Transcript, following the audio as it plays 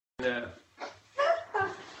Yeah.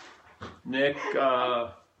 Nick,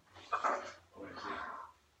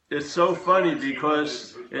 it's so funny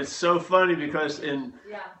because in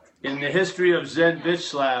the history of Zen Bitch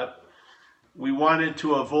Slap, we wanted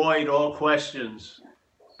to avoid all questions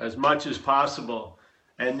as much as possible.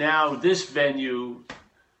 And now this venue,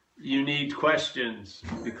 you need questions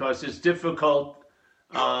because it's difficult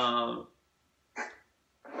to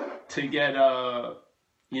get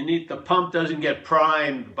the pump doesn't get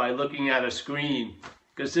primed by looking at a screen,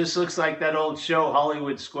 because this looks like that old show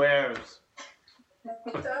Hollywood Squares.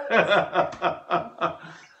 It does.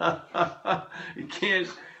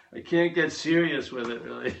 I can't get serious with it,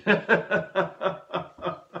 really. Or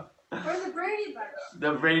the Brady Bunch.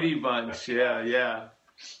 The Brady Bunch, yeah.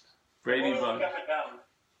 Brady Bunch.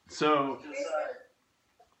 So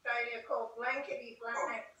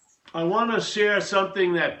I want to share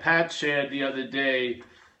something that Pat shared the other day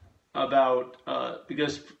about,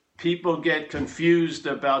 because people get confused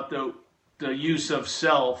about the use of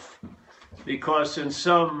self, because in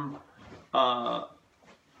some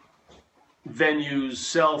venues,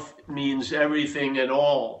 self means everything and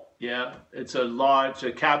all. Yeah, it's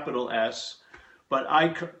a capital S. But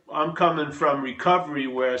I'm coming from recovery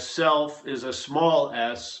where self is a small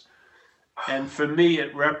s, and for me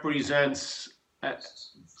it represents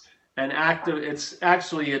an active.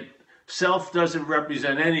 Self doesn't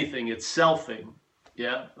represent anything. It's selfing.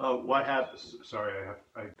 Yeah. Oh, what happened? Sorry,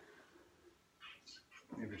 I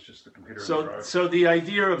maybe it's just the computer. So the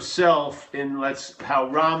idea of self, how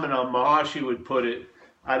Ramana Maharshi would put it,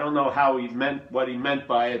 I don't know what he meant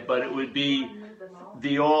by it, but it would be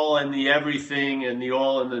the all and the everything and the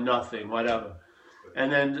all and the nothing, whatever.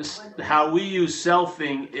 And then how we use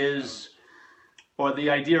selfing or the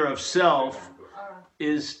idea of self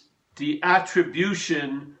is the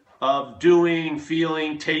attribution of doing,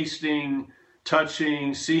 feeling, tasting,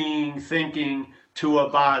 touching, seeing, thinking to a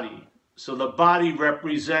body. So the body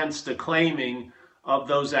represents the claiming of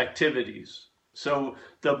those activities. So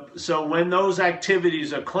when those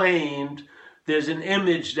activities are claimed, there's an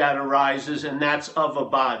image that arises, and that's of a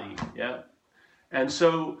body. Yeah, and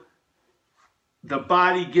so the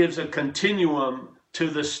body gives a continuum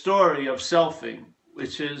to the story of selfing,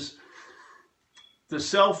 which is the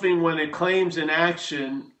selfing when it claims an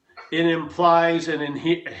action, it implies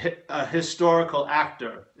a historical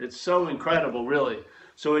actor. It's so incredible, really.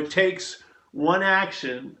 So it takes one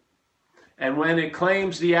action, and when it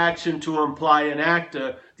claims the action to imply an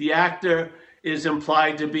actor, the actor is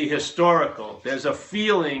implied to be historical. There's a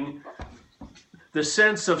feeling. The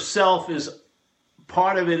sense of self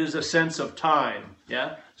part of it is a sense of time.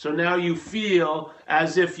 Yeah. So now you feel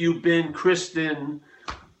as if you've been Christian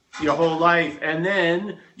your whole life, and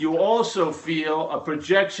then you also feel a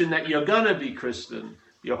projection that you're gonna be Christian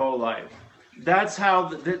your whole life. That's how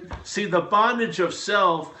the bondage of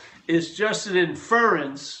self is just an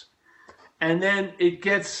inference, and then it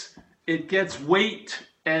gets weight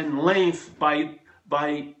and length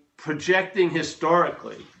by projecting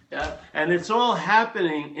historically. Yeah? And it's all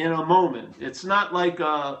happening in a moment. It's not like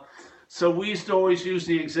so we used to always use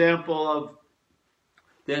the example of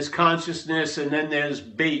there's consciousness and then there's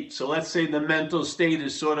bait. So let's say the mental state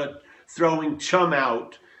is sort of throwing chum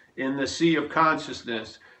out in the sea of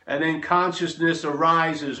consciousness, and then consciousness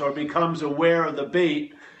arises or becomes aware of the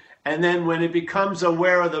bait, and then when it becomes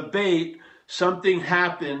aware of the bait, something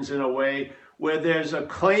happens in a way where there's a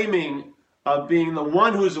claiming of being the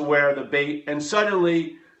one who's aware of the bait, and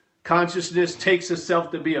suddenly consciousness takes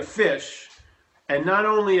itself to be a fish, and not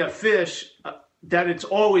only a fish, that it's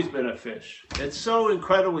always been a fish. It's so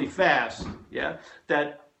incredibly fast, yeah,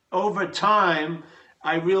 that over time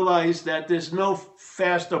I realized that there's no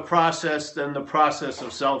faster process than the process of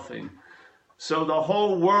selfing. So the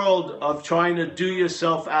whole world of trying to do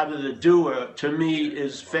yourself out of the doer, to me,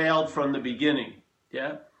 is failed from the beginning,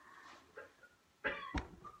 yeah?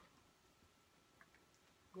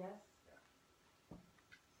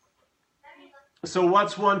 So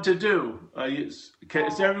what's one to do? Is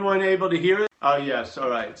everyone able to hear it? Oh, yes, all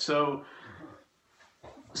right. So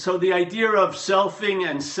the idea of selfing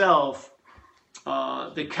and self,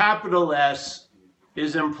 the capital S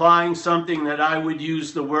is implying something that I would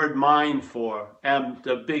use the word mind for,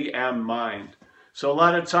 the big M, mind. So a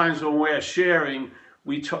lot of times when we're sharing,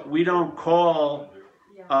 we don't call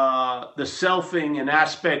the selfing an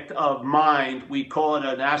aspect of mind, we call it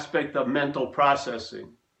an aspect of mental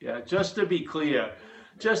processing. Yeah, just to be clear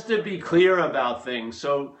about things.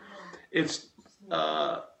 So it's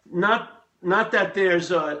not that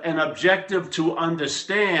there's an objective to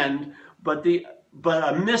understand, but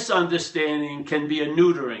a misunderstanding can be a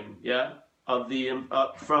neutering, yeah, of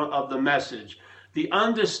the message. the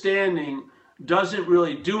understanding doesn't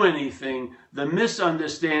really do anything. The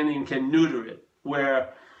misunderstanding can neuter it,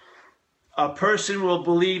 where a person will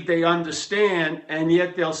believe they understand, and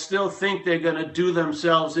yet they'll still think they're going to do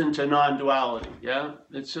themselves into non-duality. Yeah,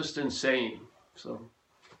 it's just insane. So,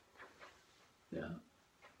 yeah.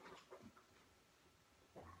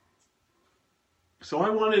 So I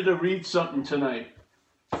wanted to read something tonight,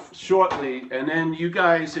 shortly, and then you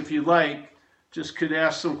guys, if you like, just could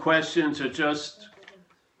ask some questions or just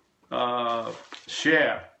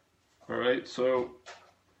share. All right. So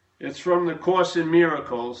it's from the Course in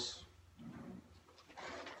Miracles.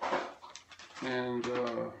 And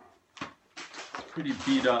it's pretty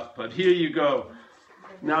beat up, but here you go.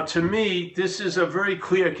 Now, to me, this is a very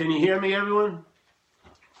clear, can you hear me, everyone?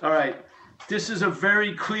 All right. This is a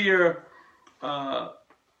very clear,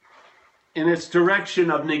 in its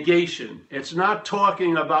direction of negation. It's not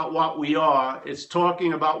talking about what we are, it's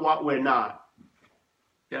talking about what we're not.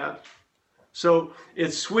 Yeah? So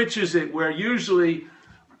it switches it, where usually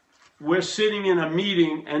we're sitting in a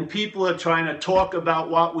meeting and people are trying to talk about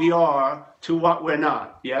what we are to what we're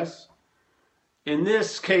not, yes? In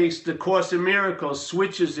this case, the Course in Miracles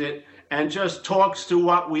switches it and just talks to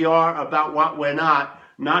what we are about what we're not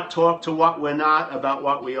talk to what we're not about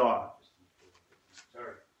what we are.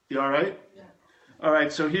 Sorry. You all right? Yeah. All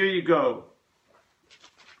right, so here you go.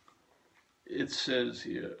 It says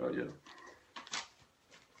here, oh yeah.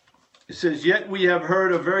 It says, yet we have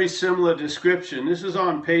heard a very similar description. This is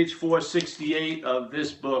on page 468 of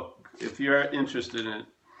this book, if you're interested in it.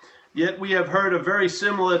 Yet we have heard a very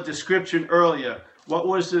similar description earlier. What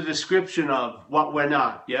was the description of what we're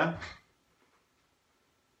not, yeah?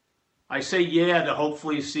 I say yeah to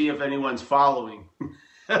hopefully see if anyone's following.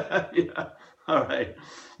 Yeah, all right.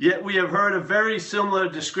 Yet we have heard a very similar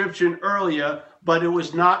description earlier, but it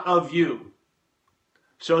was not of you.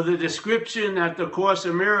 So the description that the Course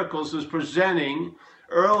in Miracles was presenting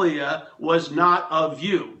earlier was not of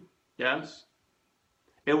you, yes?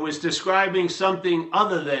 It was describing something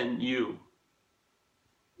other than you,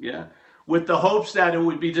 yeah? With the hopes that it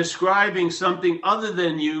would be describing something other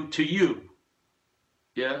than you to you,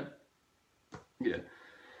 yeah? Yeah.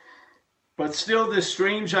 But still this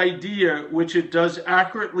strange idea, which it does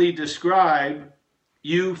accurately describe,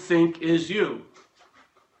 you think is you.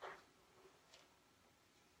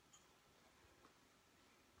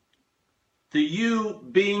 The you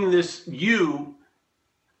being this you,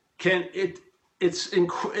 it's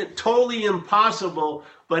totally impossible,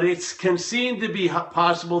 but it can seem to be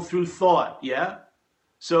possible through thought, yeah?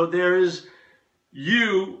 So there is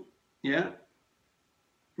you, yeah?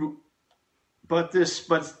 But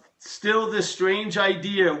still this strange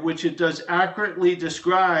idea, which it does accurately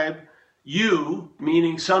describe, you,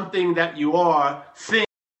 meaning something that you are, things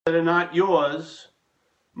that are not yours,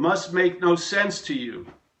 must make no sense to you.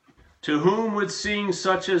 To whom would seeing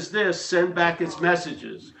such as this send back its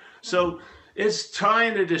messages? So it's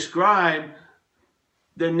trying to describe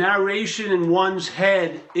the narration in one's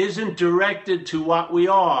head isn't directed to what we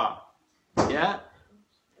are. Yeah?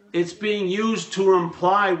 It's being used to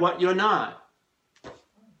imply what you're not.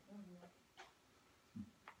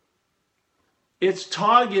 Its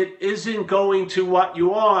target isn't going to what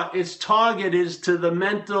you are. Its target is to the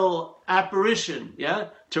mental apparition, yeah?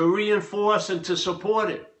 To reinforce and to support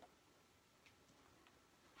it.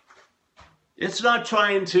 It's not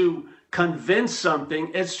trying to convince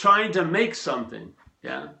something, it's trying to make something,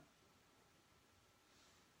 yeah?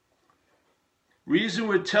 Reason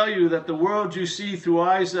would tell you that the world you see through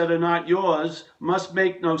eyes that are not yours must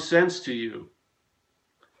make no sense to you.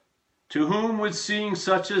 To whom would seeing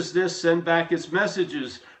such as this send back its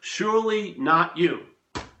messages? Surely not you,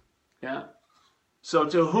 yeah? So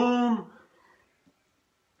to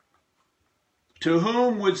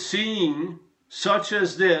whom would seeing such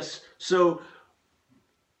as this, so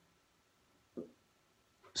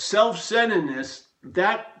self-centeredness,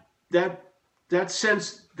 that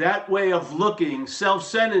sense, that way of looking,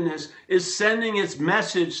 self-centeredness is sending its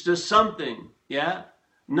message to something, yeah?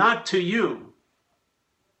 Not to you.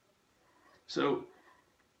 So,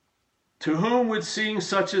 to whom would seeing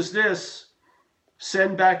such as this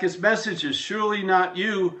send back its messages? Surely not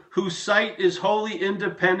you, whose sight is wholly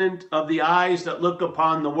independent of the eyes that look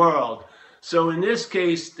upon the world. So in this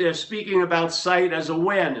case, they're speaking about sight as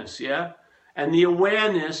awareness, yeah? And the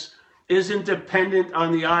awareness isn't dependent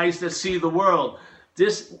on the eyes that see the world.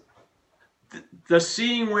 The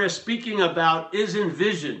seeing we're speaking about isn't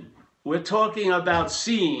vision. We're talking about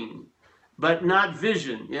seeing, but not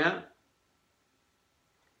vision, yeah?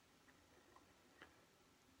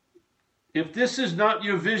 If this is not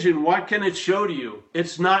your vision, what can it show to you?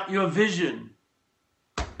 It's not your vision.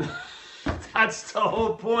 That's the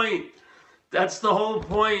whole point. That's the whole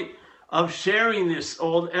point of sharing this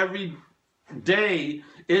all every day,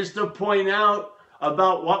 is to point out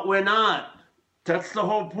about what we're not. That's the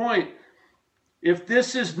whole point. If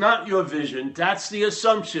this is not your vision, that's the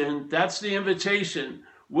assumption, that's the invitation.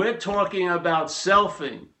 We're talking about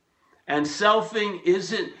selfing. And selfing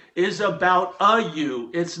is about a you.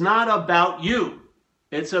 It's not about you.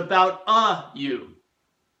 It's about a you.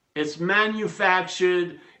 It's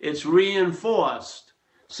manufactured, it's reinforced.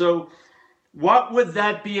 So what would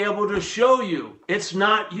that be able to show you? It's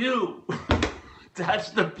not you. That's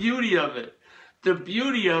the beauty of it. The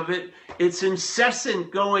beauty of it, it's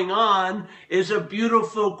incessant going on, is a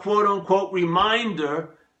beautiful quote unquote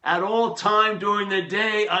reminder at all time during the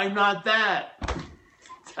day, I'm not that.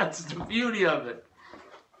 That's the beauty of it.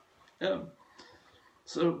 Yeah.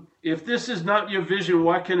 So if this is not your vision,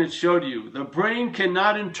 what can it show to you? The brain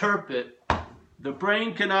cannot interpret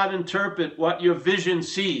what your vision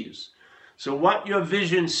sees. So what your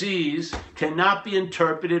vision sees cannot be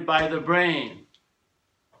interpreted by the brain.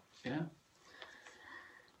 Yeah.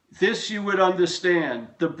 This you would understand.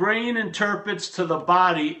 The brain interprets to the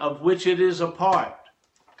body of which it is a part.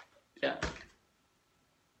 Yeah.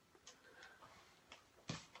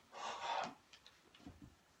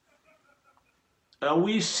 Are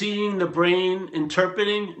we seeing the brain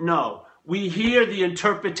interpreting? No. We hear the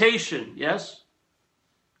interpretation, yes?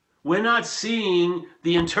 We're not seeing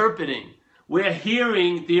the interpreting. We're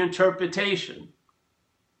hearing the interpretation.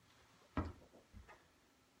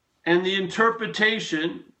 And the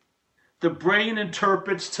interpretation, the brain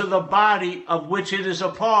interprets to the body of which it is a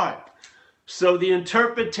part. So the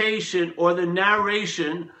interpretation or the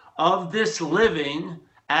narration of this living,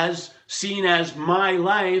 as seen as my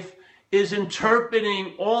life, is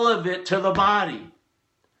interpreting all of it to the body.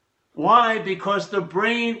 Why? Because the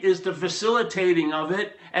brain is the facilitating of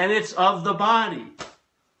it, and it's of the body.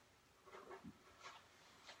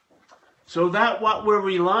 So that what we're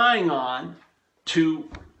relying on to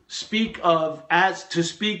speak as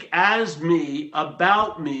me,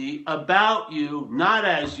 about you, not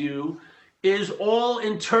as you, is all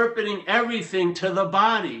interpreting everything to the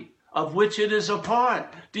body of which it is a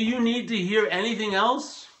part. Do you need to hear anything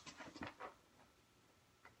else?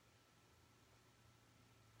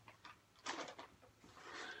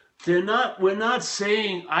 We're not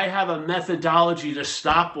saying I have a methodology to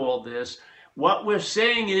stop all this. What we're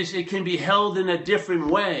saying is it can be held in a different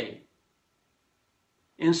way.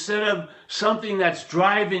 Instead of something that's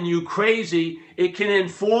driving you crazy, it can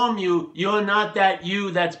inform you you're not that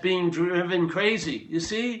you that's being driven crazy. You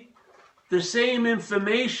see? The same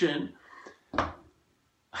information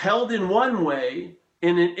held in one way,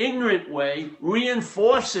 in an ignorant way,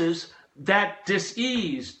 reinforces that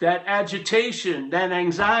dis-ease, that agitation, that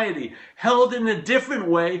anxiety. Held in a different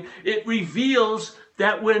way, it reveals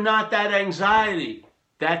that we're not that anxiety,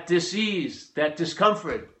 that dis-ease, that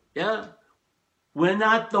discomfort. Yeah? We're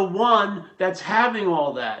not the one that's having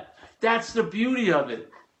all that. That's the beauty of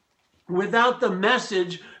it. Without the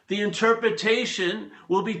message, the interpretation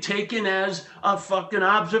will be taken as a fucking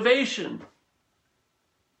observation.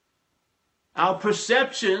 Our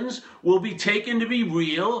perceptions will be taken to be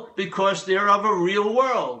real because they're of a real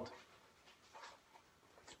world.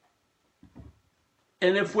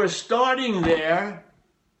 And if we're starting there,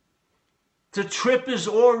 the trip is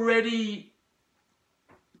already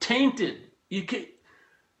tainted.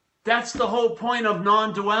 That's the whole point of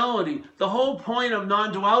non-duality. The whole point of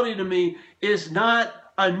non-duality to me is not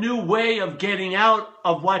a new way of getting out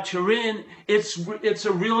of what you're in. It's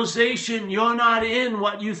a realization you're not in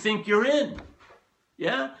what you think you're in.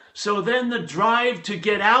 Yeah? So then the drive to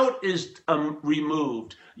get out is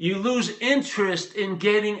removed. You lose interest in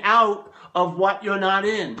getting out of what you're not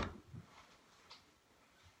in.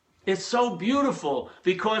 It's so beautiful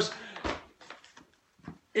because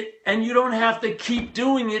and you don't have to keep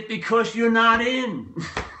doing it because you're not in.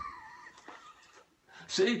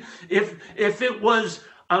 See, if it was,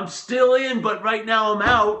 I'm still in, but right now I'm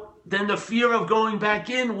out, then the fear of going back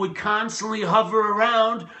in would constantly hover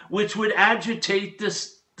around, which would agitate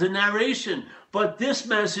the narration. But this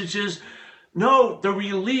message is, no, the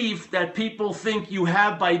relief that people think you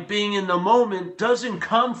have by being in the moment doesn't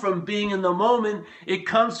come from being in the moment. It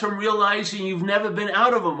comes from realizing you've never been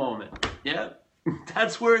out of a moment. Yeah?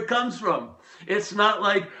 That's where it comes from. It's not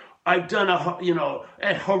like I've done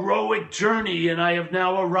a heroic journey and I have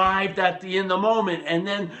now arrived in the moment. And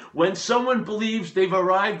then when someone believes they've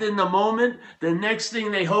arrived in the moment, the next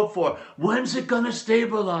thing they hope for, when's it going to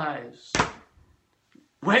stabilize?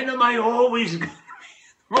 When am I always going to be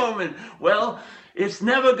in the moment? Well, it's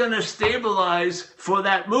never going to stabilize for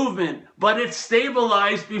that movement, but it's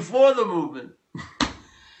stabilized before the movement.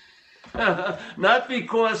 Not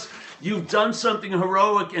because you've done something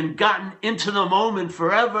heroic and gotten into the moment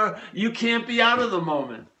forever. You can't be out of the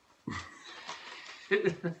moment.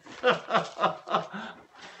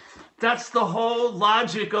 That's the whole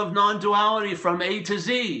logic of non-duality from A to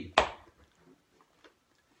Z.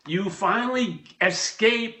 You finally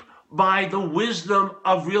escape by the wisdom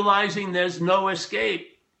of realizing there's no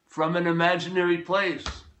escape from an imaginary place.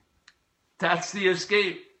 That's the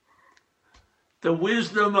escape. The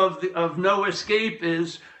wisdom of no escape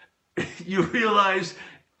is you realize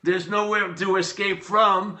there's nowhere to escape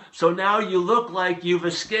from, so now you look like you've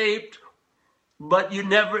escaped, but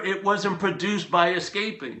it wasn't produced by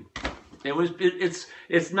escaping.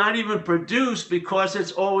 It's not even produced because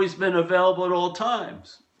it's always been available at all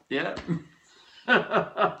times. Yeah.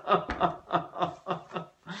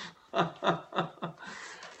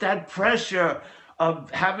 That pressure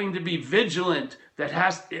of having to be vigilant,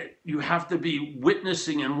 you have to be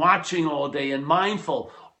witnessing and watching all day and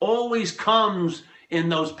mindful, always comes in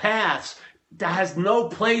those paths that has no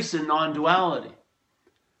place in non-duality.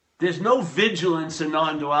 There's no vigilance in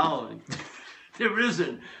non-duality. There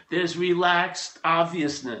isn't. There's relaxed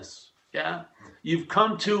obviousness. Yeah? You've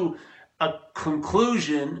come to a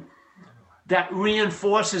conclusion that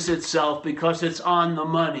reinforces itself because it's on the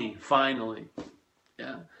money, finally.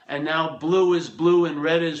 Yeah? And now blue is blue and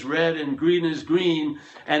red is red and green is green,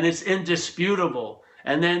 and it's indisputable.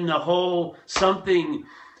 And then the whole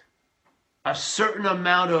a certain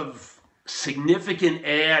amount of significant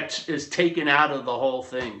air is taken out of the whole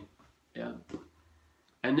thing. Yeah.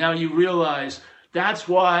 And now you realize that's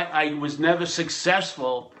why I was never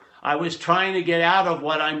successful. I was trying to get out of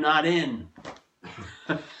what I'm not in.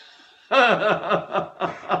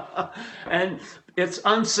 And its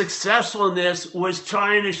unsuccessfulness was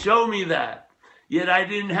trying to show me that. Yet I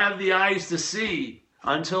didn't have the eyes to see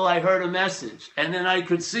until I heard a message. And then I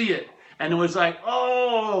could see it. And it was like,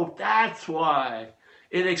 oh, that's why.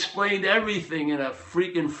 It explained everything in a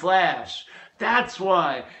freaking flash. That's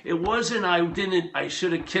why. It wasn't I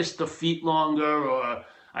should have kissed the feet longer, or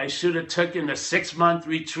I should have taken a 6-month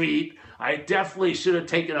retreat. I definitely should have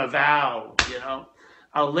taken a vow,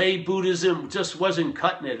 A lay Buddhism just wasn't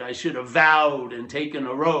cutting it. I should have vowed and taken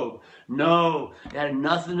a robe. No, it had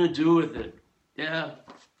nothing to do with it. Yeah.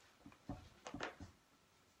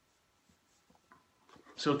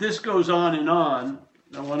 So this goes on and on.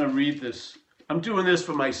 I want to read this. I'm doing this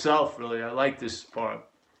for myself, really. I like this part.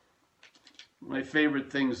 My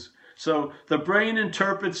favorite things. So the brain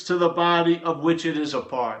interprets to the body of which it is a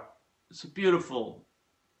part. It's a beautiful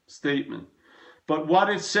statement. But what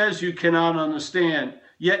it says you cannot understand,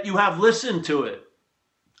 yet you have listened to it,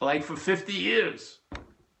 like for 50 years.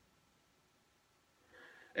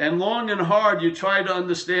 And long and hard you try to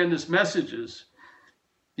understand its messages.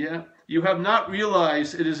 Yeah? You have not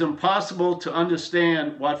realized it is impossible to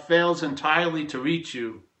understand what fails entirely to reach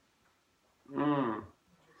you.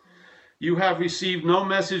 You have received no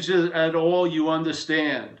messages at all you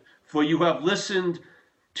understand, for you have listened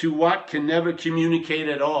to what can never communicate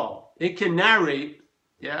at all. It can narrate,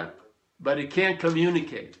 yeah, but it can't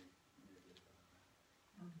communicate.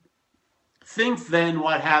 Think then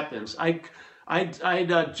what happens.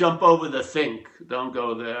 I'd jump over the think. Don't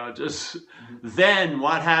go there. Just then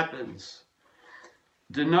what happens.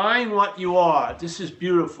 Denying what you are. This is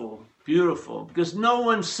beautiful, beautiful. Because no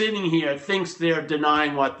one sitting here thinks they're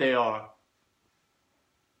denying what they are.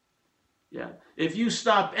 Yeah. If you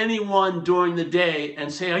stop anyone during the day and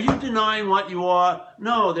say, are you denying what you are?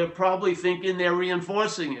 No, they're probably thinking they're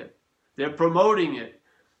reinforcing it. They're promoting it.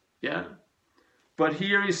 Yeah. But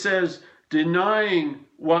here he says, denying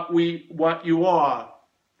what you are.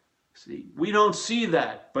 See, we don't see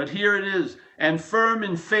that, but here it is. And firm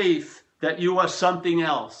in faith that you are something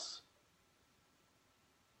else.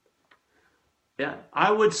 Yeah. I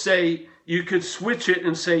would say you could switch it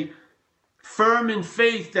and say, firm in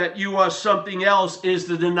faith that you are something else is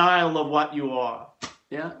the denial of what you are.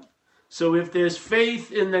 Yeah. So if there's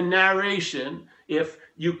faith in the narration, if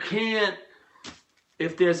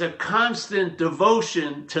there's a constant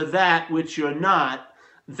devotion to that which you're not,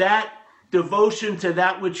 that devotion to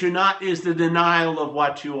that which you're not is the denial of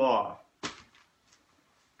what you are.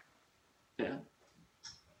 Yeah.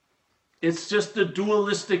 It's just a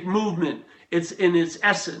dualistic movement. It's in its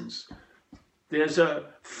essence. There's a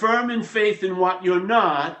firm in faith in what you're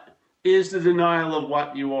not is the denial of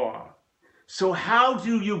what you are. So how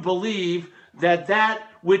do you believe that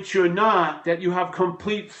which you're not, that you have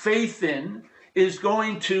complete faith in, is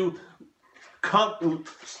going to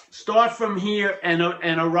start from here and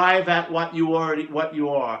arrive at what you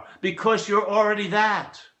are, because you're already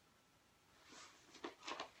that.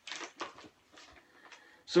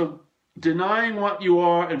 So denying what you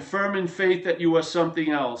are and firm in faith that you are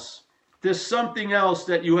something else. This something else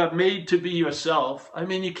that you have made to be yourself. I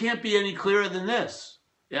mean, you can't be any clearer than this.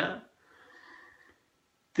 Yeah?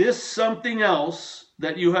 This something else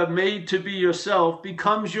that you have made to be yourself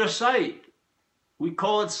becomes your sight. We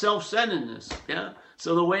call it self-centeredness. Yeah?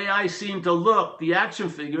 So the way I seem to look, the action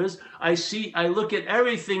figures, I look at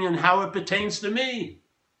everything and how it pertains to me.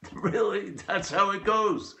 Really, that's how it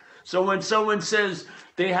goes. So when someone says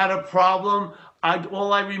they had a problem,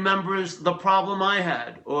 all I remember is the problem I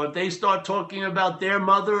had. Or if they start talking about their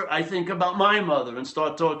mother, I think about my mother and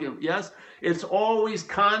start talking. Yes, it's always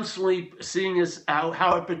constantly seeing as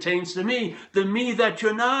how it pertains to me, the me that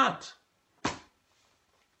you're not.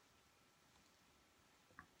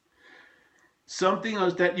 Something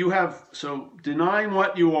else that you have, so denying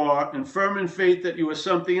what you are and firm in faith that you are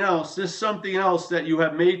something else, this something else that you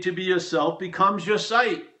have made to be yourself becomes your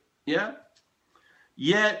sight. Yeah?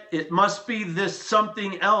 Yet it must be this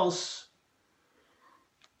something else.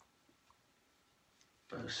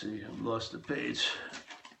 Let's see, I've lost the page.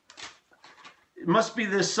 It must be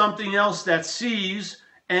this something else that sees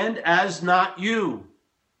and as not you.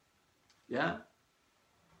 Yeah?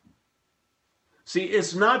 See,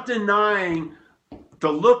 it's not denying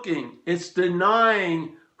the looking, it's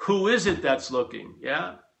denying who is it that's looking.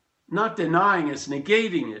 Yeah? Not denying, it's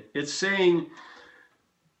negating it. It's saying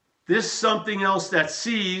this something else that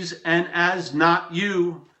sees and as not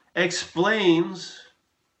you explains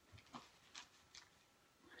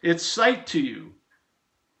its sight to you.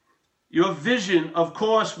 Your vision, of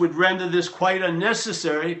course, would render this quite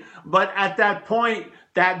unnecessary, but at that point,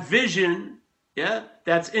 that vision, yeah,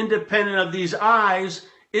 that's independent of these eyes,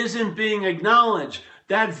 isn't being acknowledged.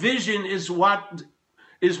 That vision is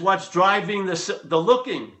what's driving the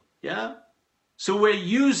looking, yeah? So we're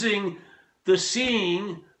using the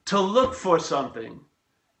seeing to look for something.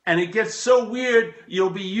 And it gets so weird, you'll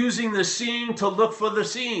be using the seeing to look for the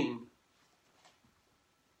seeing.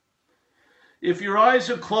 If your eyes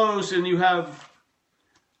are closed and you have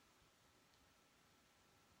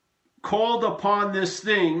called upon this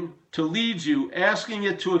thing to lead you, asking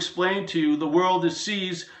it to explain to you the world it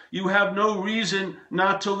sees, you have no reason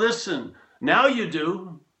not to listen. Now you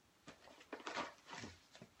do.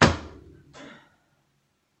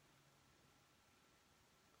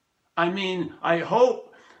 I mean, I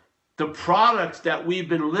hope the product that we've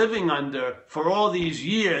been living under for all these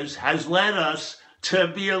years has led us to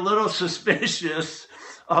be a little suspicious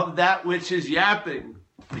of that which is yapping.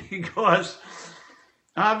 Because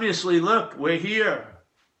obviously, look, we're here.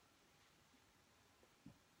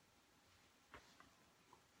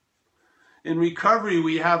 In recovery,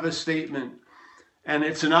 we have a statement, and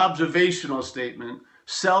it's an observational statement.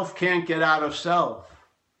 Self can't get out of self.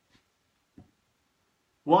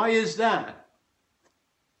 Why is that?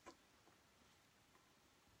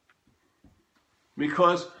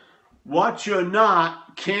 Because what you're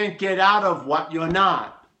not can't get out of what you're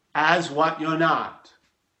not as what you're not.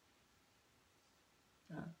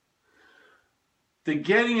 The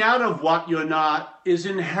getting out of what you're not is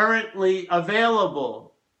inherently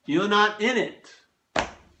available. You're not in it.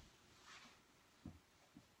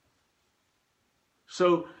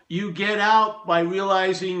 So you get out by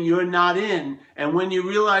realizing you're not in. And when you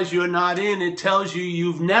realize you're not in, it tells you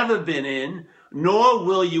you've never been in, nor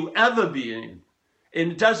will you ever be in.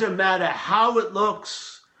 And it doesn't matter how it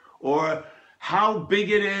looks or how big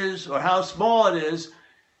it is or how small it is.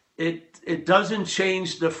 It doesn't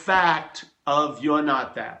change the fact of you're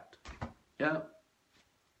not that. Yeah?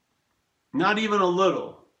 Not even a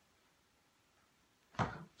little.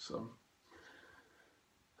 So,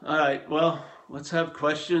 all right, well, let's have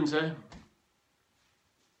questions, eh?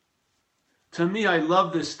 To me, I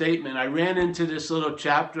love this statement. I ran into this little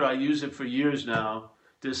chapter. I use it for years now,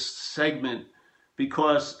 this segment,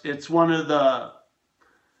 because it's one of the,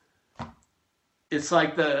 it's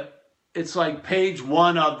like page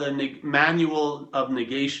 1 of the manual of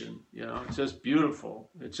negation. You know, it's just beautiful.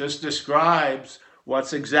 It just describes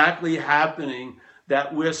what's exactly happening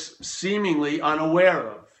that we're seemingly unaware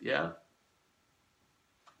of. Yeah.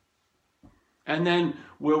 And then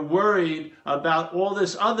we're worried about all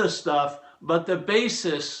this other stuff, but the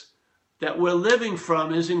basis that we're living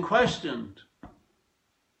from isn't questioned.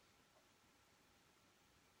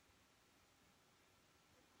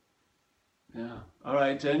 Yeah. All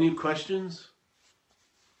right. Any questions?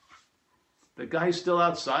 The guy's still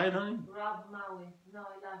outside, honey? Rob Maui. No,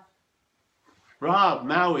 I left. Rob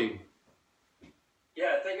Maui.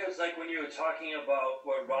 Yeah, I think it was like when you were talking about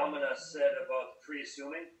what Ramana said about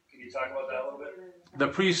pre-assuming. Can you talk about that a little bit? The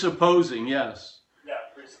presupposing, yes. Yeah,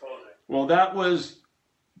 presupposing. Well, that was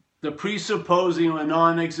the presupposing of a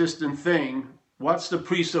non-existent thing. What's the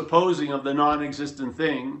presupposing of the non-existent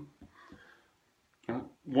thing?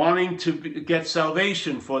 Wanting to get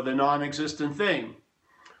salvation for the non-existent thing.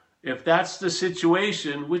 If that's the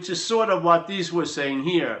situation, which is sort of what these were saying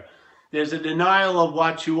here, there's a denial of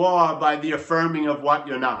what you are by the affirming of what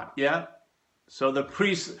you're not, yeah? So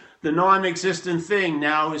the non-existent thing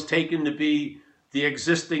now is taken to be the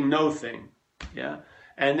existing no thing, yeah?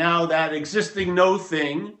 And now that existing no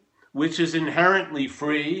thing, which is inherently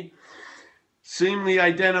free, seemingly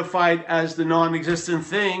identified as the non-existent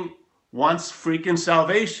thing, wants freaking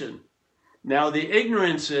salvation. Now the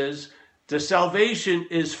ignorance is, the salvation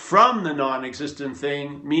is from the non-existent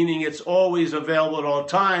thing, meaning it's always available at all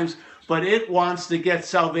times, but it wants to get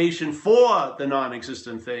salvation for the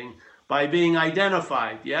non-existent thing by being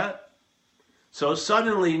identified, yeah? So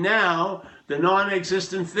suddenly now, the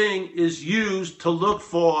non-existent thing is used to look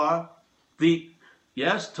for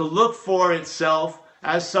to look for itself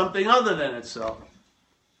as something other than itself.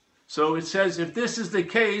 So it says, if this is the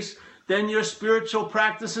case, then your spiritual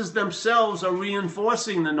practices themselves are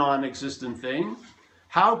reinforcing the non-existent thing.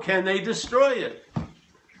 How can they destroy it?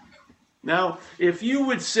 Now, if you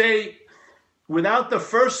would say, without the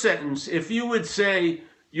first sentence, if you would say,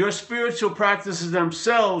 your spiritual practices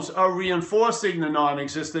themselves are reinforcing the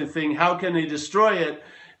non-existent thing, how can they destroy it?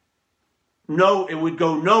 No, it would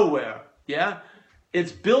go nowhere, yeah?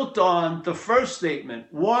 It's built on the first statement.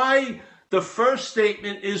 Why the first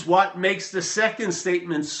statement is what makes the second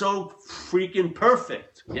statement so freaking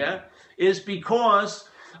perfect, yeah? Is because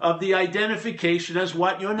of the identification as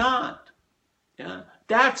what you're not, yeah?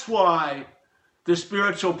 That's why the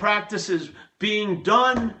spiritual practices being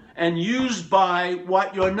done and used by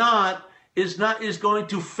what you're not is going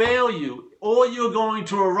to fail you. All you're going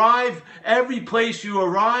to arrive, every place you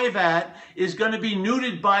arrive at is going to be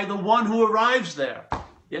neutered by the one who arrives there.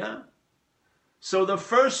 Yeah? So the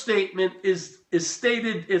first statement is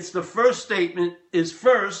stated, the first statement is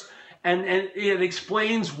first, and it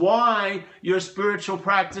explains why your spiritual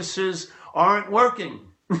practices aren't working.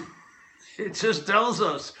 It just tells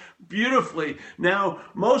us beautifully. Now,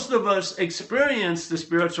 most of us experience the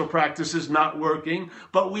spiritual practices not working,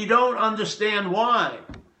 but we don't understand why.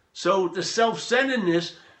 So the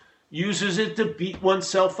self-centeredness uses it to beat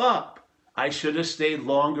oneself up. I should have stayed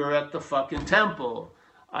longer at the fucking temple.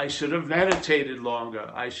 I should have meditated longer.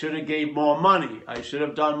 I should have gave more money. I should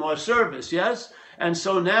have done more service, yes? And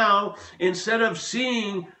so now, instead of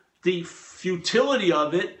seeing the futility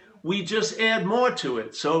of it, we just add more to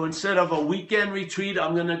it. So instead of a weekend retreat,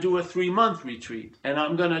 I'm going to do a 3-month retreat. And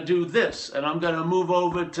I'm going to do this. And I'm going to move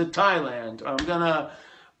over to Thailand. I'm going to,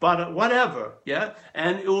 but whatever, yeah?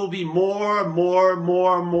 And it will be more.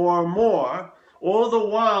 All the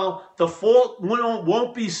while, the fault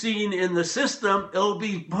won't be seen in the system. It'll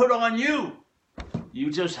be put on you.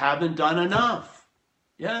 You just haven't done enough,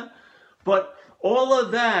 yeah? But all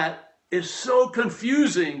of that is so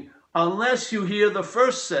confusing unless you hear the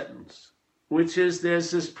first sentence, which is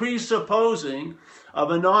there's this presupposing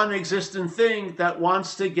of a non-existent thing that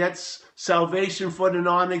wants to get salvation for the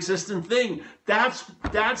non-existent thing. That's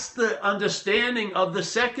the understanding of the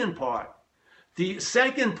second part. The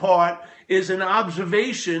second part is an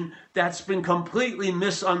observation that's been completely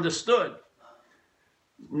misunderstood.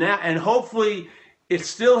 Now, and hopefully it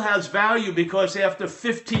still has value, because after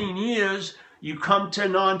 15 years, you come to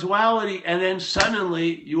non-duality, and then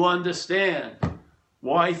suddenly you understand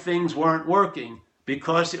why things weren't working,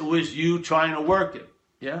 because it was you trying to work it.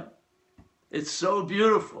 Yeah? It's so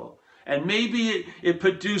beautiful. And maybe it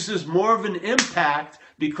produces more of an impact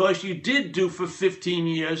because you did do for 15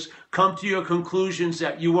 years, come to your conclusions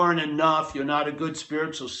that you weren't enough, you're not a good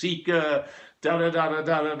spiritual seeker, to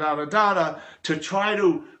try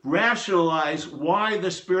to rationalize why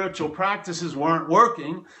the spiritual practices weren't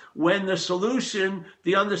working, when the solution,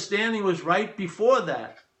 the understanding was right before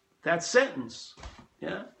that sentence.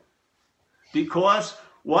 Yeah? Because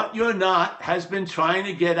what you're not has been trying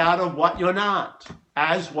to get out of what you're not,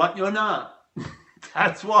 as what you're not.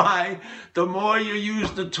 That's why the more you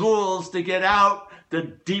use the tools to get out, the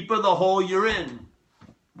deeper the hole you're in.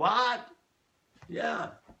 What? Yeah.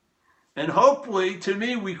 And hopefully, to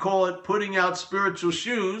me, we call it putting out spiritual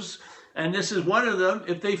shoes, and this is one of them.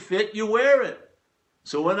 If they fit, you wear it.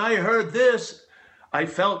 So when I heard this, I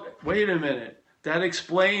felt, wait a minute, that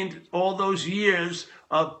explained all those years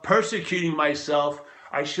of persecuting myself.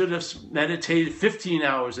 I should have meditated 15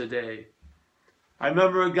 hours a day. I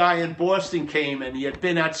remember a guy in Boston came and he had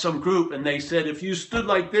been at some group and they said, if you stood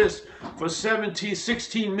like this for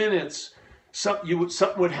 16 minutes, something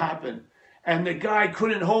would happen. And the guy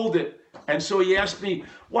couldn't hold it. And so he asked me,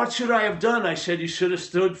 what should I have done? I said, you should have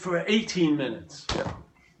stood for 18 minutes.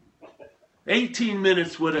 18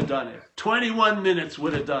 minutes would have done it. 21 minutes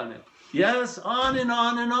would have done it. Yes, on and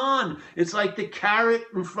on and on. It's like the carrot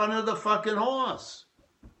in front of the fucking horse.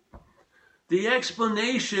 The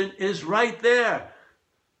explanation is right there.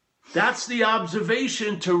 That's the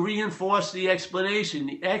observation to reinforce the explanation.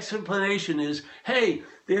 The explanation is, hey,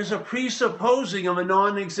 there's a presupposing of a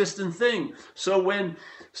non-existent thing. So when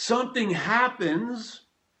something happens,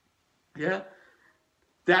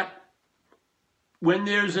 that when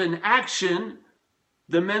there's an action,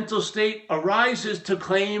 the mental state arises to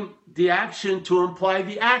claim the action to imply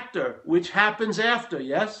the actor, which happens after,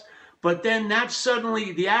 yes? But then that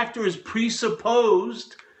suddenly, the actor is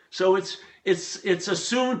presupposed, so it's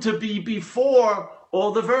assumed to be before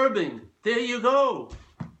all the verbing. There you go.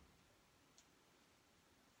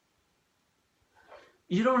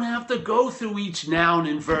 You don't have to go through each noun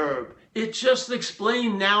and verb. It just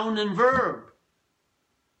explains noun and verb.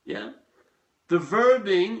 Yeah? The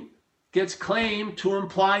verbing gets claimed to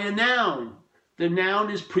imply a noun. The noun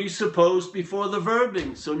is presupposed before the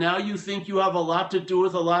verbing. So now you think you have a lot to do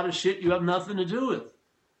with a lot of shit you have nothing to do with.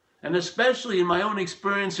 And especially in my own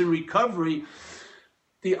experience in recovery,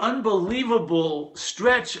 the unbelievable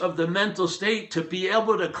stretch of the mental state to be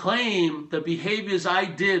able to claim the behaviors I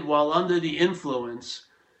did while under the influence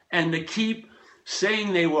and to keep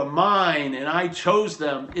saying they were mine and I chose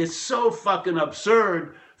them is so fucking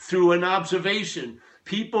absurd through an observation.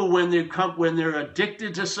 People, when they're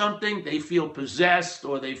addicted to something, they feel possessed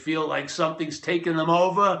or they feel like something's taken them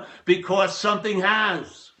over because something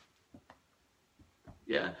has.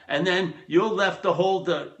 Yeah, and then you're left to hold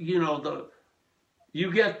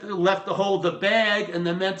you get left to hold the bag, and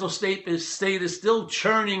the mental state is still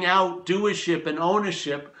churning out doership and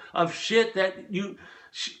ownership of shit that you.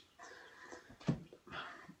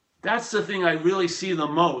 That's the thing I really see the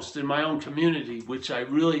most in my own community, which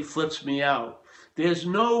really flips me out. There's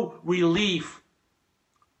no relief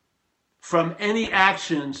from any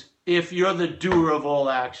actions if you're the doer of all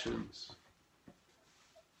actions.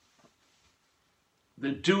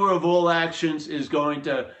 The doer of all actions is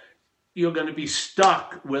you're going to be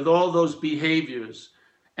stuck with all those behaviors,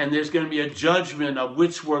 and there's going to be a judgment of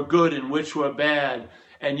which were good and which were bad,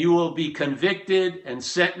 and you will be convicted and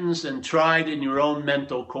sentenced and tried in your own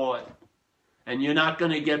mental court. And you're not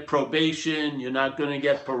going to get probation, you're not going to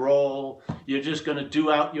get parole, you're just going to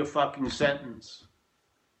do out your fucking sentence.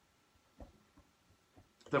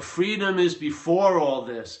 The freedom is before all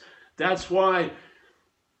this. That's why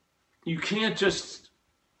you can't just,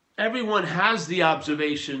 everyone has the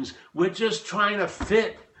observations, we're just trying to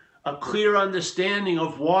fit a clear understanding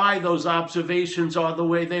of why those observations are the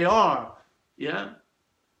way they are. Yeah?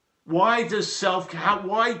 Why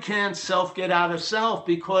can't self get out of self?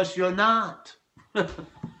 Because you're not.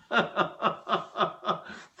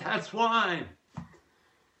 That's why.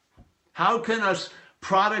 How can a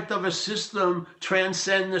product of a system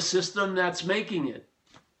transcend the system that's making it?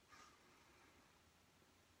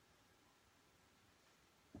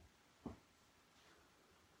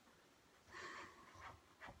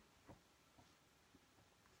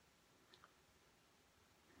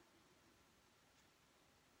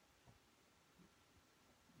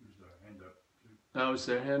 Oh, is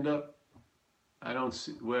there a hand up? I don't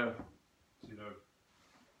see, where? You don't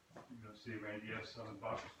see Randy S on the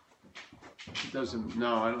box? It doesn't,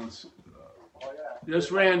 no, I don't see.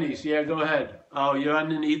 Just Randy's, yeah, go ahead. Oh, you're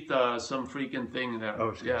underneath some freaking thing there. Oh,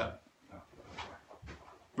 excuse yeah.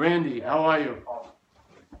 Randy, how are you?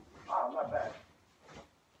 I'm not bad.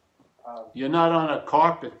 You're not on a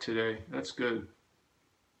carpet today. That's good.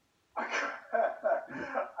 Who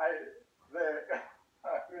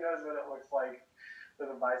knows what it looks like to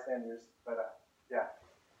the bystanders, but yeah,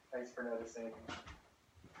 thanks for noticing.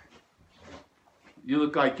 You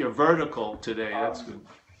look like you're vertical today. That's good.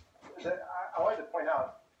 I wanted to point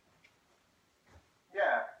out,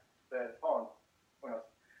 yeah, the phone, who knows?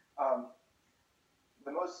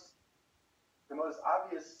 The most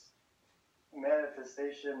obvious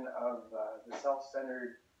manifestation of the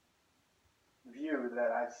self-centered view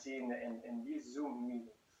that I've seen in these Zoom meetings,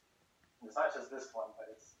 and it's not just this one, but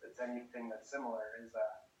it's anything that's similar, is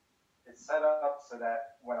it's set up so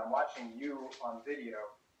that when I'm watching you on video,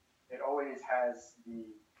 it always has the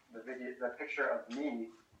picture of me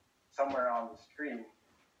somewhere on the screen,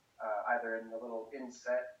 either in the little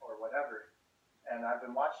inset or whatever. And I've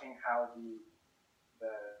been watching how the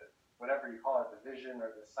whatever you call it, the vision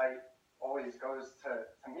or the sight always goes to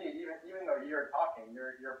me, even though you're talking,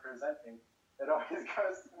 you're presenting, it always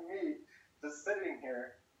goes to me just sitting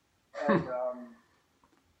here. And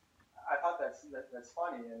I thought that's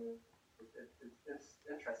funny, and it's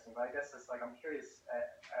interesting. But I guess it's like, I'm curious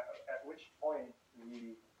at which point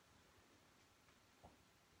the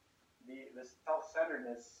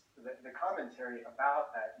self-centeredness, the commentary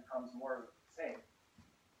about that becomes more of the same.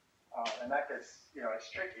 And that gets,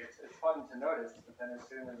 it's tricky. It's fun to notice, but then as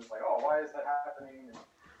soon as it's like, oh, why is that happening?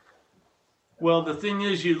 Well, the thing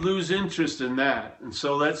is, you lose interest in that. And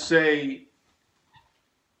so let's say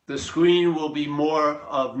the screen will be more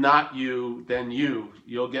of not you than you.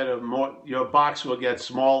 You'll get your box will get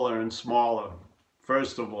smaller and smaller,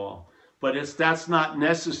 first of all. But that's not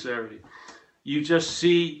necessary. You just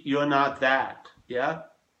see you're not that, yeah?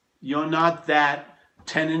 You're not that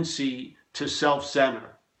tendency to self-center.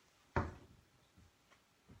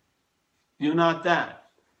 You're not that.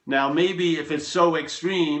 Now, maybe if it's so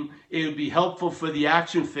extreme, it would be helpful for the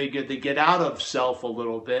action figure to get out of self a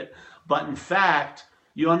little bit. But in fact,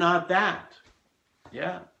 you're not that.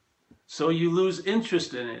 Yeah. So you lose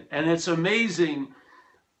interest in it. And it's amazing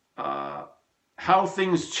how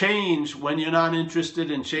things change when you're not interested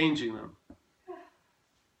in changing them.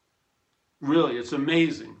 Really, it's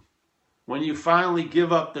amazing. When you finally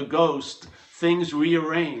give up the ghost, things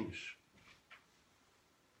rearrange.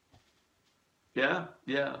 Yeah,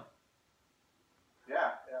 yeah.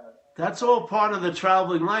 Yeah. That's all part of the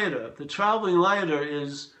traveling lighter. The traveling lighter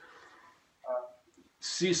is,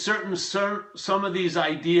 see, some of these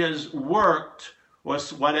ideas worked or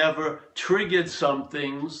whatever, triggered some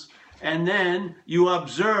things, and then you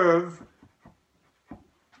observe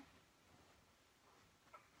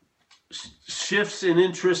shifts in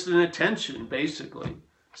interest and attention, basically.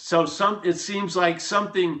 So it seems like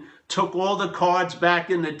something took all the cards back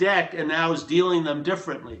in the deck and now is dealing them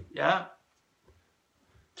differently, yeah?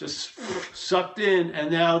 Just sucked in, and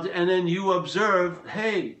then you observe,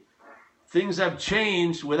 hey, things have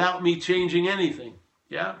changed without me changing anything,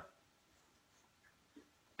 yeah?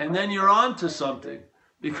 And then you're on to something,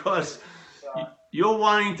 because you're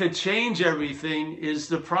wanting to change everything is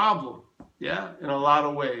the problem, yeah, in a lot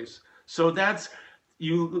of ways. So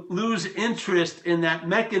you lose interest in that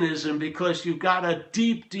mechanism because you've got a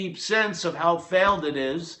deep, deep sense of how failed it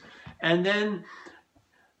is. And then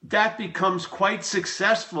that becomes quite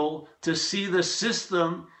successful to see the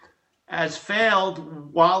system as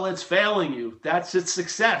failed while it's failing you. That's its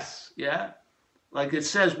success, yeah? Like it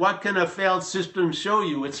says, what can a failed system show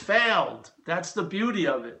you? It's failed. That's the beauty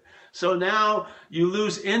of it. So now you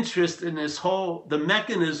lose interest in the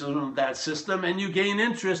mechanism of that system, and you gain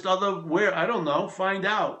interest I don't know, find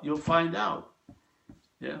out. You'll find out.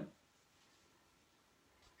 Yeah.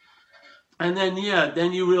 And then,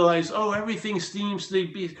 then you realize, oh, everything seems to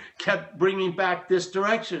be kept bringing back this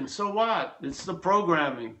direction. So what? It's the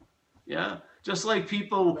programming. Yeah. Just like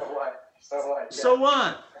people. So what? Yeah. So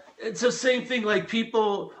what? It's the same thing, like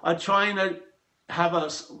people are trying to have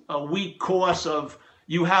a weak course of,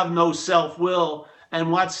 you have no self-will,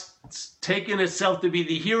 and what's taken itself to be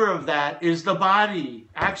the hero of that is the body,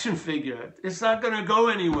 action figure. It's not going to go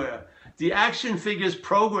anywhere. The action figure's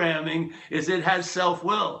programming is it has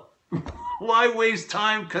self-will. Why waste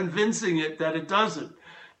time convincing it that it doesn't?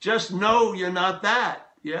 Just know you're not that,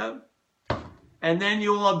 yeah? And then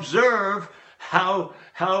you'll observe how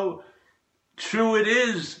true it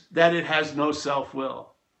is that it has no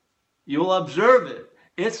self-will. You'll observe it.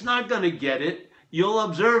 It's not going to get it. You'll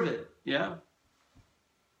observe it, yeah?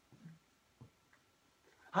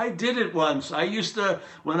 I did it once.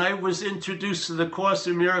 When I was introduced to the Course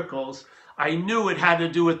in Miracles, I knew it had to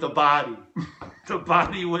do with the body. The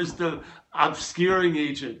body was the obscuring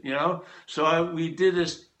agent, So we did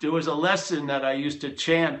this. There was a lesson that I used to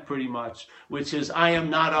chant pretty much, which is, I am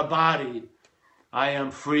not a body. I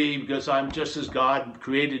am free because I'm just as God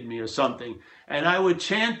created me or something. And I would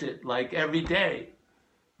chant it like every day.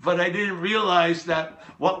 But I didn't realize that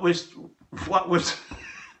what was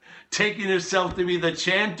taking itself to be the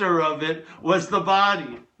chanter of it was the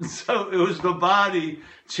body. So it was the body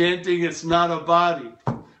chanting, it's not a body,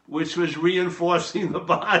 which was reinforcing the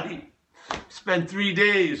body. Spent 3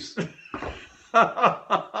 days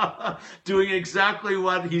doing exactly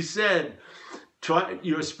what he said.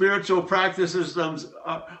 Your spiritual practices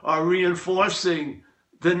are reinforcing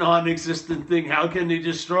the non-existent thing. How can they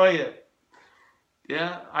destroy it?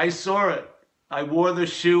 Yeah, I saw it. I wore the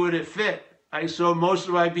shoe and it fit. I saw most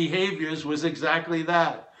of my behaviors was exactly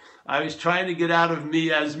that. I was trying to get out of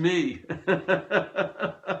me as me.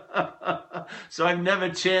 So I've never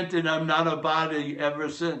chanted, I'm not a body ever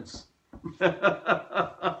since.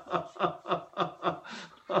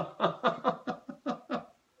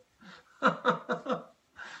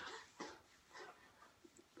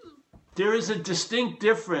 There is a distinct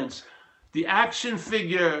difference. The action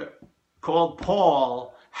figure called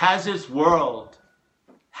Paul has its world,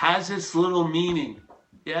 has its little meaning.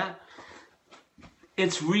 Yeah?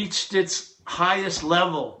 It's reached its highest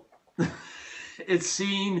level. It's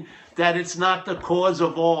seen that it's not the cause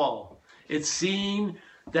of all. It's seen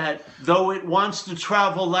that though it wants to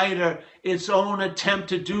travel lighter, its own attempt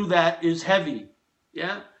to do that is heavy.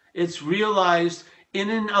 Yeah? It's realized in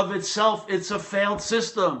and of itself, it's a failed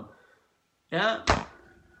system. Yeah?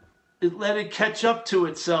 It let it catch up to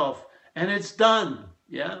itself, and it's done.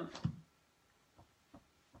 Yeah?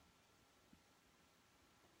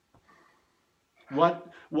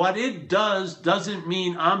 What it does doesn't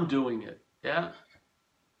mean I'm doing it. Yeah?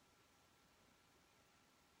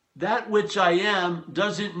 That which I am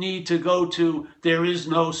doesn't need to go to there is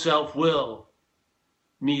no self-will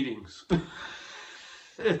meetings.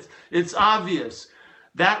 It's obvious.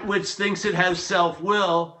 That which thinks it has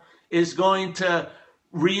self-will is going to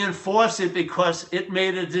reinforce it because it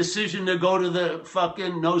made a decision to go to the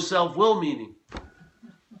fucking no self-will meeting.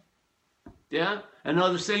 Yeah? And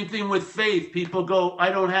the same thing with faith. People go, I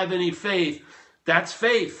don't have any faith. That's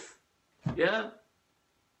faith. Yeah?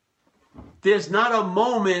 There's not a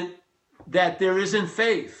moment that there isn't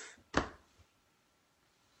faith.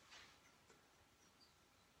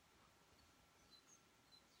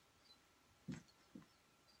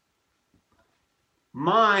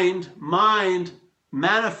 Mind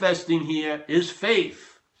manifesting here is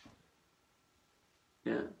faith.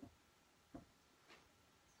 Yeah.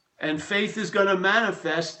 And faith is going to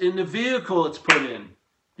manifest in the vehicle it's put in.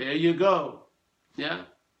 There you go. Yeah.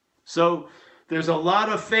 So there's a lot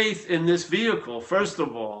of faith in this vehicle, first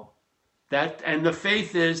of all. And the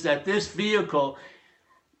faith is that this vehicle,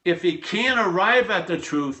 if it can't arrive at the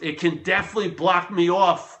truth, it can definitely block me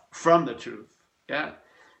off from the truth. Yeah.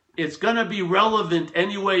 It's going to be relevant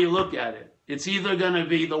any way you look at it. It's either going to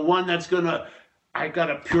be the one that's going to, I got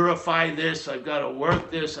to purify this, I got to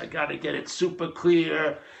work this, I got to get it super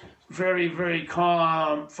clear, very, very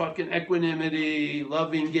calm, fucking equanimity,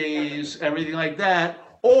 loving gaze, everything like that.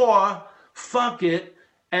 Or, fuck it,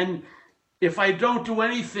 and if I don't do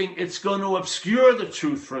anything, it's going to obscure the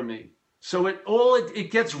truth from me. So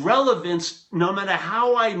it gets relevance no matter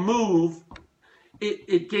how I move,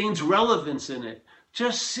 it gains relevance in it.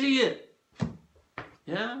 Just see it.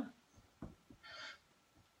 Yeah?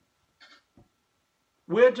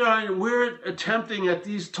 We're attempting at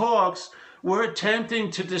these talks, we're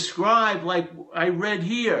attempting to describe like I read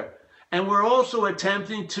here. And we're also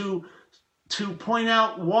attempting to point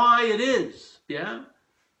out why it is. Yeah?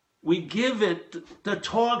 We give it, the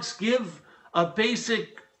talks give a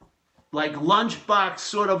basic like lunchbox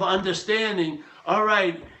sort of understanding. All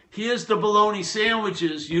right, here's the bologna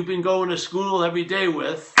sandwiches you've been going to school every day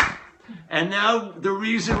with. And now the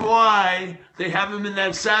reason why they haven't been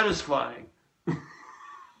that satisfying.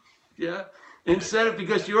 Yeah? Instead of,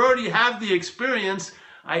 because you already have the experience,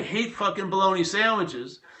 I hate fucking bologna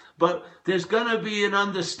sandwiches, but there's going to be an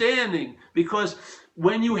understanding, because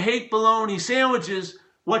when you hate bologna sandwiches,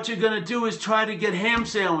 what you're going to do is try to get ham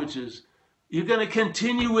sandwiches. You're going to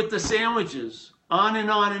continue with the sandwiches, on and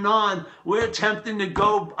on and on. We're attempting to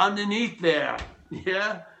go underneath there,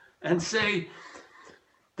 yeah, and say,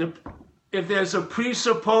 if there's a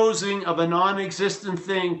presupposing of a non-existent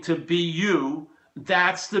thing to be you,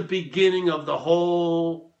 that's the beginning of the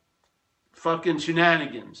whole fucking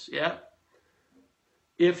shenanigans, yeah?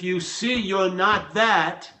 If you see you're not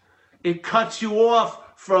that, it cuts you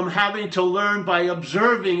off from having to learn by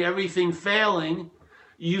observing everything failing.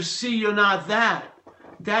 You see you're not that.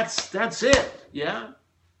 That's it, yeah?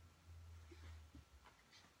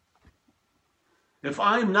 If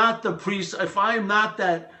I'm not if I'm not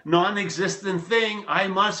that non-existent thing, I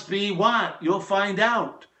must be what? You'll find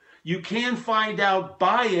out. You can find out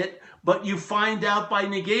by it, but you find out by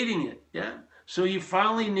negating it, yeah? So you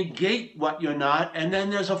finally negate what you're not, and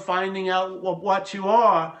then there's a finding out of what you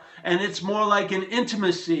are, and it's more like an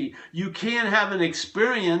intimacy. You can't have an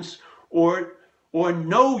experience or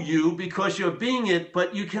know you because you're being it,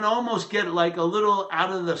 but you can almost get like a little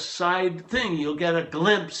out of the side thing. You'll get a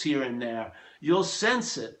glimpse here and there. You'll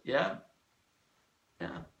sense it, yeah?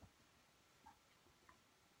 Yeah.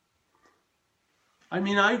 I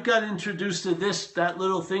mean, I got introduced to that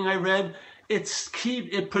little thing I read.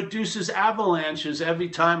 It produces avalanches every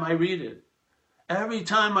time I read it. Every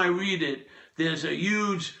time I read it, there's a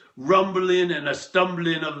huge rumbling and a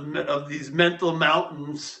stumbling of these mental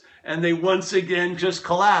mountains, and they once again just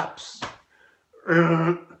collapse.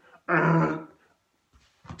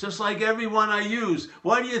 just like everyone I use.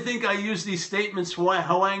 Why do you think I use these statements for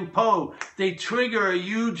Huang Po? They trigger a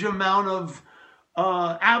huge amount of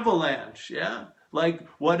avalanche, yeah? Like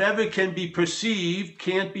whatever can be perceived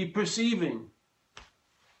can't be perceiving.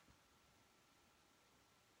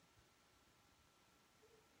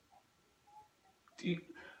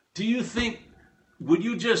 Do you think, would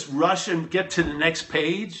you just rush and get to the next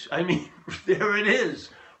page? I mean, there it is.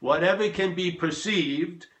 Whatever can be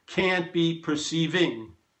perceived can't be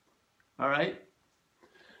perceiving. All right?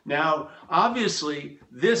 Now, obviously,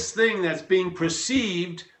 this thing that's being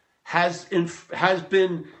perceived has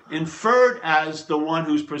been inferred as the one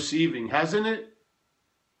who's perceiving, hasn't it?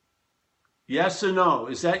 Yes or no?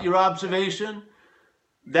 Is that your observation?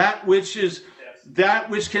 That which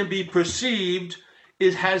can be perceived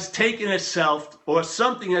has taken itself, or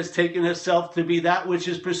something has taken itself to be that which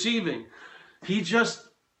is perceiving. He just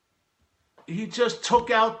took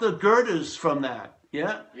out the girders from that.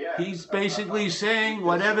 Yeah? He's basically saying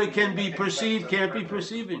whatever can be perceived can't be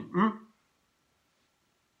perceiving.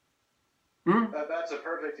 That's a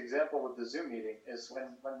perfect example with the Zoom meeting, is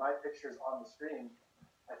when my picture's on the screen,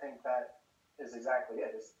 I think that is exactly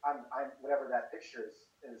it. I'm whatever that picture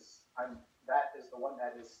is that is the one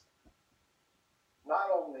that is not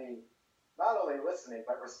only listening,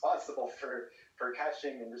 but responsible for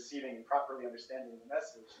catching and receiving and properly understanding the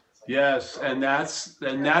message. Like, yes, and that's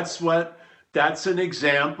an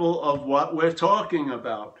example of what we're talking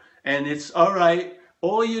about. And it's all right,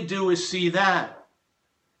 all you do is see that.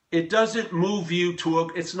 It doesn't move you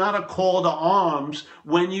it's not a call to arms.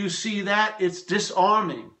 When you see that, it's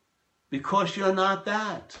disarming because you're not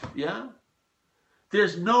that, yeah?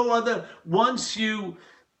 There's no other, once you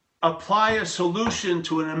apply a solution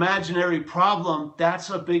to an imaginary problem, that's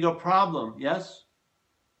a bigger problem, yes?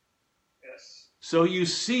 Yes. So you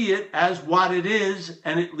see it as what it is,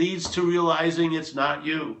 and it leads to realizing it's not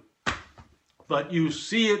you. But you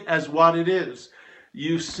see it as what it is.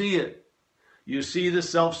 You see it. You see the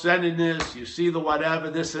self-centeredness, you see the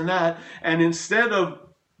whatever, this and that, and instead of,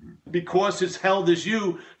 because it's held as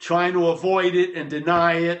you, trying to avoid it and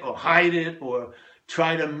deny it or hide it or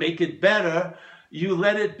try to make it better, you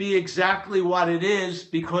let it be exactly what it is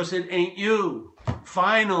because it ain't you.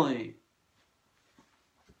 Finally.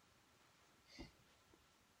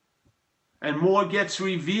 And more gets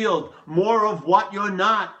revealed. More of what you're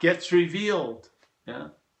not gets revealed. Yeah.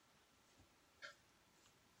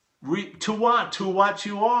 To what? To what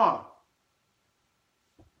you are.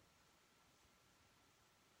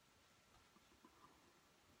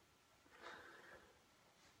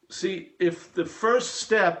 See, if the first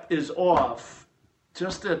step is off,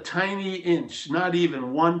 just a tiny inch, not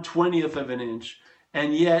even 1/20th of an inch,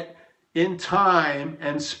 and yet in time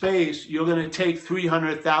and space, you're going to take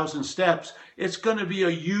 300,000 steps, it's going to be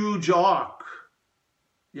a huge arc.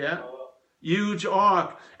 Yeah? Huge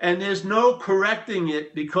arc. And there's no correcting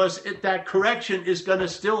it because that correction is going to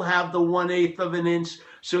still have the 1/8 of an inch.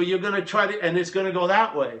 So you're going to try to, and it's going to go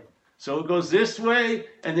that way. So it goes this way,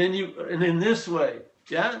 and then this way.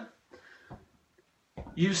 Yeah?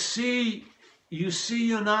 You see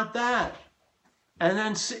you're not that.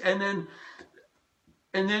 And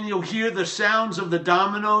then you'll hear the sounds of the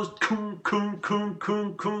dominoes, kung, kung, kung,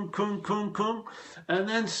 kung, kung, kung, kung, kung, and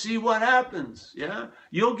then see what happens, yeah?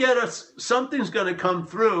 You'll get something's going to come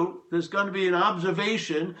through, there's going to be an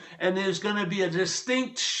observation, and there's going to be a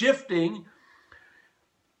distinct shifting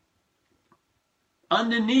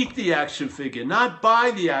underneath the action figure, not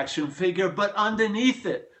by the action figure, but underneath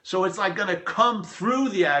it. So it's like going to come through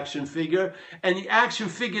the action figure, and the action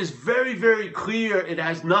figure is very, very clear. It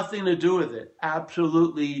has nothing to do with it.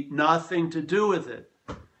 Absolutely nothing to do with it.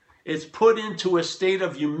 It's put into a state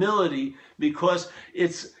of humility because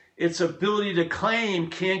its ability to claim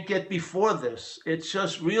can't get before this. It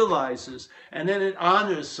just realizes, and then it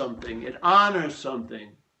honors something. It honors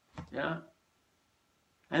something. Yeah?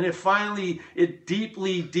 And it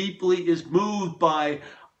deeply, deeply is moved by,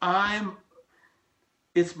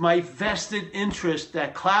 it's my vested interest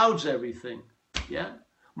that clouds everything. Yeah?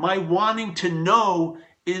 My wanting to know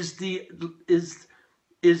is the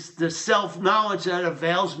self-knowledge that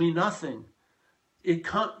avails me nothing.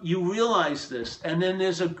 You realize this. And then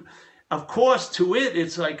of course, to it,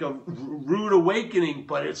 it's like a rude awakening,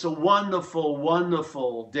 but it's a wonderful,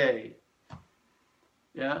 wonderful day.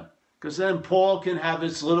 Yeah? Because then Paul can have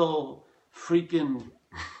his little freaking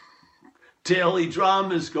daily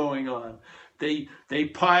dramas going on. They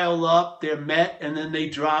pile up, they're met, and then they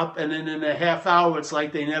drop, and then in a half hour it's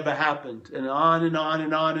like they never happened. And on and on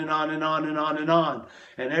and on and on and on and on and on.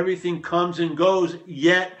 And everything comes and goes,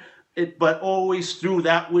 yet but always through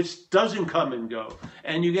that which doesn't come and go.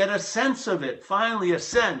 And you get a sense of it, finally a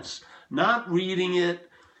sense, not reading it,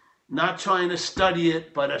 not trying to study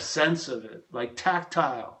it, but a sense of it, like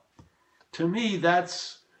tactile. To me,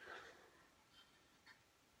 that's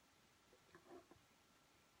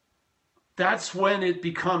when it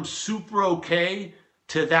becomes super okay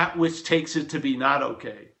to that which takes it to be not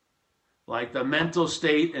okay. Like the mental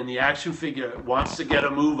state and the action figure wants to get a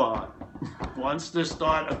move on, wants to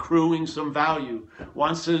start accruing some value,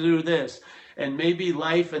 wants to do this. And maybe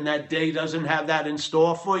life and that day doesn't have that in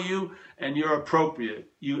store for you, and you're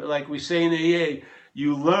appropriate. You, like we say in AA,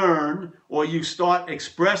 you learn or you start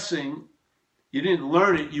expressing, you didn't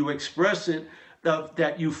learn it, you express it,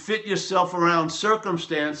 that you fit yourself around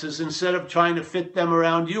circumstances instead of trying to fit them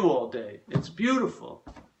around you all day. It's beautiful.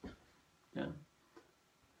 Yeah.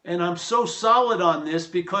 And I'm so solid on this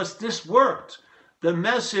because this worked. The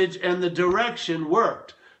message and the direction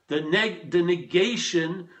worked. The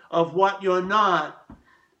negation of what you're not.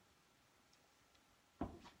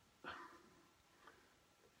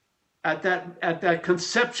 At that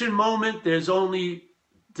conception moment, there's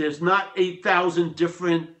not 8,000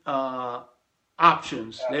 different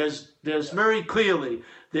options. There's very clearly,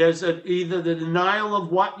 there's either the denial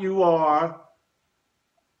of what you are,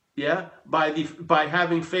 yeah, by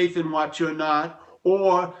having faith in what you're not,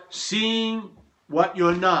 or seeing what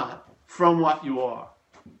you're not from what you are.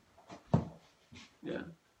 Yeah.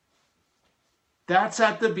 That's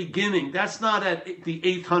at the beginning. That's not at the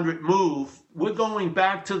 800 move. We're going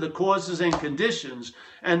back to the causes and conditions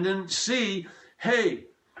and then see, hey,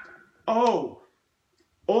 oh,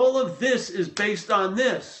 all of this is based on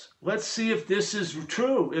this. Let's see if this is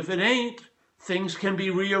true. If it ain't, things can be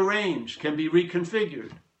rearranged, can be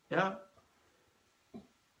reconfigured. Yeah?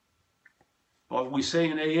 Or we say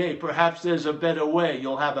in AA, perhaps there's a better way.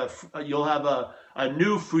 You'll have a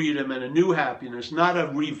new freedom and a new happiness, not a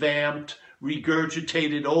revamped,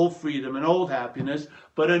 regurgitated old freedom and old happiness,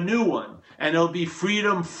 but a new one. And it'll be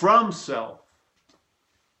freedom from self.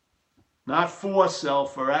 Not for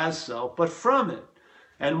self or as self, but from it.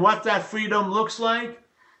 And what that freedom looks like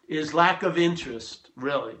is lack of interest,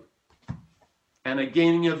 really. And a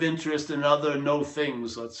gaining of interest in other no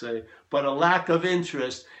things, let's say. But a lack of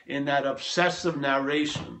interest in that obsessive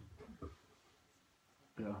narration.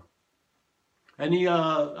 Yeah. Any,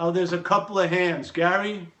 there's a couple of hands.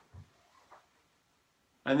 Gary?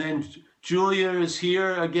 And then Julia is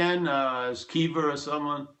here again. Is Kiva or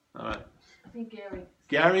someone? All right. I think Gary.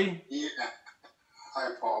 Gary? Yeah. Hi,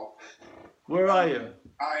 Paul. Where are you?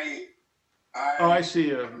 Oh, I see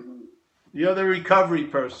you. You're the recovery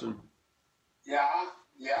person. Yeah.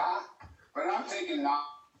 But I'm thinking not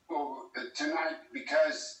tonight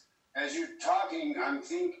because as you're talking, I'm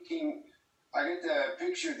thinking, I get the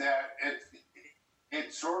picture that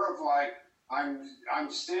it's sort of like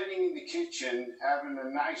I'm standing in the kitchen having a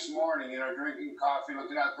nice morning, drinking coffee,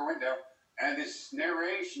 looking out the window, and this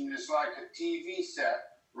narration is like a TV set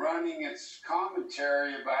running its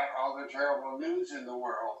commentary about all the terrible news in the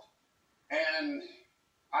world. And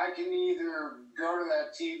I can either go to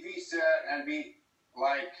that TV set and be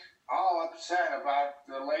like all upset about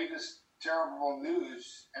the latest terrible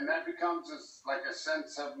news, and that becomes like a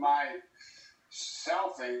sense of my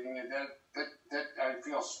selfing that I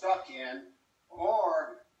feel stuck in,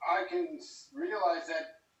 or I can realize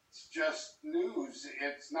that it's just news.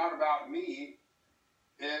 It's not about me.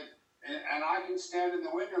 And I can stand in the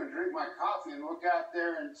window and drink my coffee and look out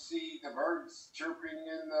there and see the birds chirping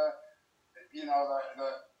in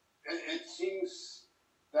it seems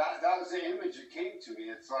that was the image that came to me.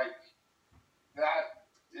 It's like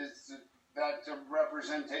that's a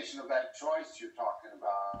representation of that choice you're talking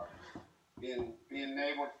about. In being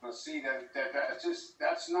able to see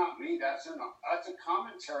that's not me. That's a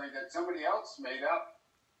commentary that somebody else made up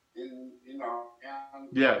in on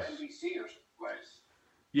Yes. NBC or someplace.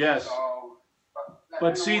 Yes. So,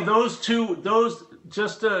 But see, those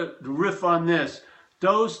just to riff on this,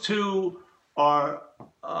 those two are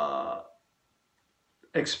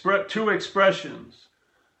two expressions.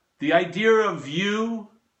 The idea of you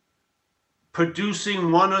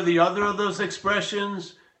producing one or the other of those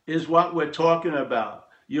expressions is what we're talking about.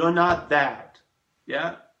 You're not that.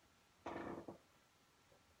 Yeah?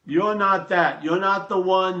 You're not that. You're not the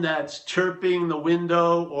one that's chirping the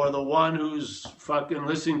window or the one who's fucking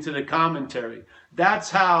listening to the commentary. That's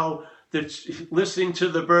how listening to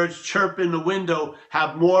the birds chirp in the window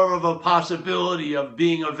have more of a possibility of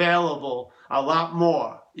being available, a lot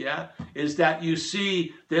more. Yeah? Is that you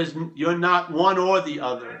see you're not one or the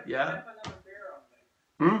other. Yeah?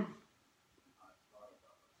 Hmm?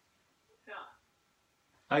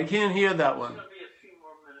 I can't hear that one. It's going to be a few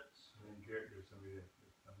more minutes.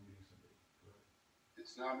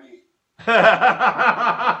 not me.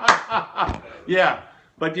 Yeah,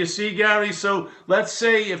 but you see, Gary, so let's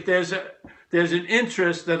say if there's an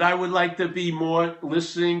interest that I would like to be more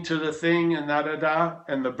listening to the thing and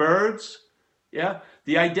and the birds, yeah,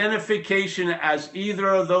 the identification as either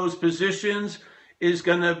of those positions is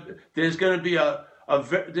there's gonna be a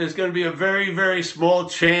very, very small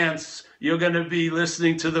chance you're gonna be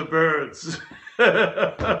listening to the birds.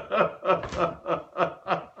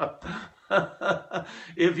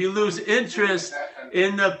 If you lose interest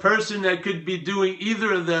in the person that could be doing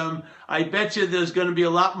either of them, I bet you there's going to be a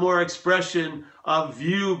lot more expression of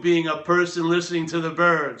you being a person listening to the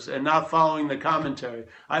birds and not following the commentary.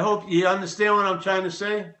 I hope you understand what I'm trying to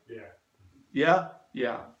say. Yeah. Yeah?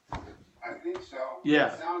 Yeah. I think so.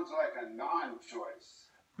 Yeah. It sounds like a non-choice.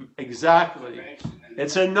 Exactly.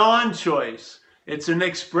 It's a non-choice. It's an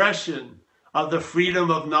expression of the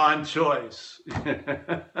freedom of non-choice.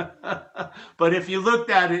 But if you looked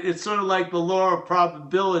at it, it's sort of like the law of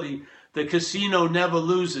probability. The casino never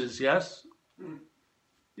loses, yes?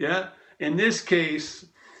 Yeah? In this case,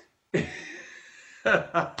 if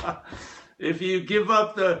you give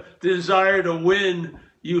up the desire to win,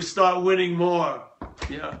 you start winning more.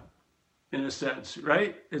 Yeah, in a sense,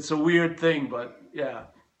 right? It's a weird thing, but yeah.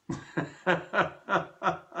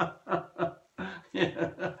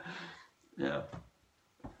 Yeah. Yeah.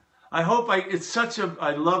 I hope I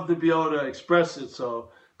love to be able to express it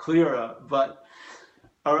so clearer, but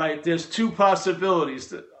all right, there's two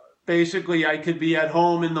possibilities. Basically, I could be at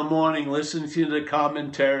home in the morning listening to the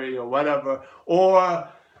commentary or whatever, or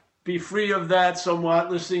be free of that somewhat,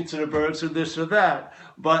 listening to the birds or this or that.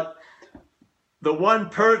 But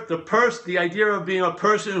the idea of being a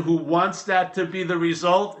person who wants that to be the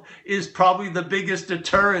result is probably the biggest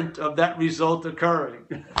deterrent of that result occurring.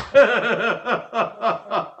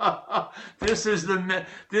 This is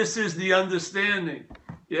the understanding.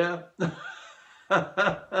 Yeah.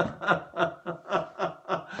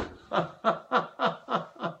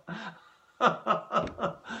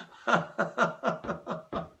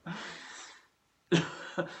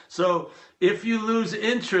 So if you lose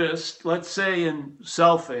interest, let's say in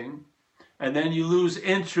selfing, and then you lose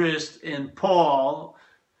interest in Paul,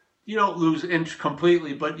 you don't lose interest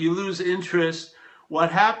completely, but you lose interest.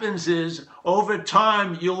 What happens is over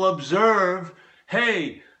time you'll observe,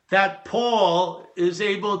 hey, that Paul is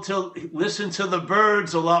able to listen to the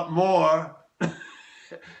birds a lot more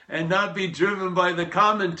and not be driven by the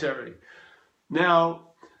commentary. Now,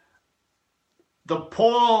 the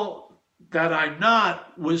Paul that I'm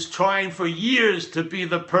not was trying for years to be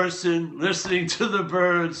the person listening to the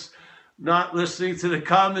birds, not listening to the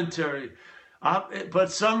commentary.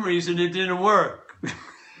 But some reason it didn't work.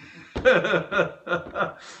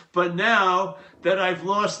 But now that I've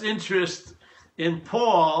lost interest in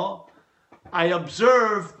Paul, I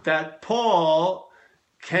observe that Paul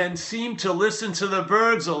can seem to listen to the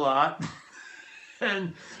birds a lot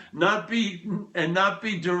and not be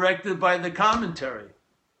directed by the commentary.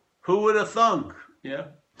 Who would have thunk? Yeah.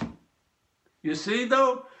 You see,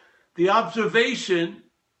 though, the observation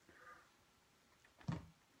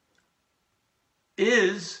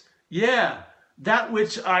is, yeah, that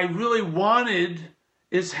which I really wanted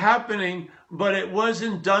is happening, but it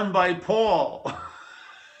wasn't done by Paul.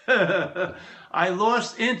 I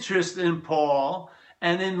lost interest in Paul,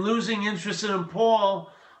 and in losing interest in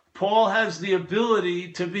Paul, Paul has the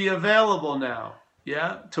ability to be available now,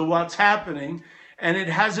 yeah, to what's happening. And it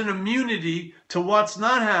has an immunity to what's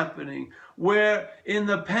not happening, where in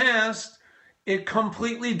the past, it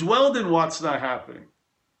completely dwelled in what's not happening.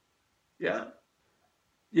 Yeah?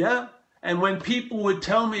 Yeah? And when people would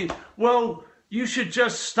tell me, well, you should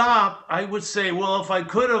just stop, I would say, well, if I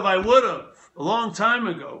could have, I would have, a long time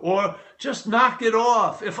ago. Or just knock it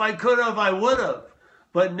off. If I could have, I would have.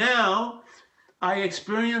 But now, I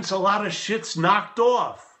experience a lot of shits knocked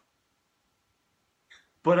off.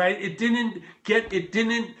 But that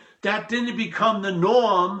didn't become the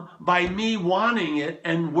norm by me wanting it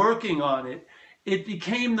and working on it. It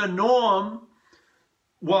became the norm.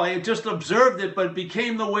 Well, I just observed it, but it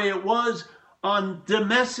became the way it was on the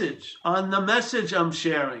message I'm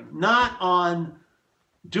sharing, not on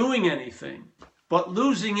doing anything, but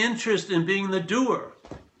losing interest in being the doer.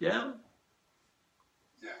 Yeah?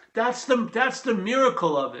 Yeah. That's the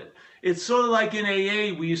miracle of it. It's sort of like in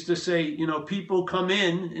AA, we used to say, people come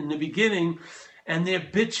in the beginning and they're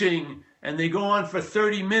bitching and they go on for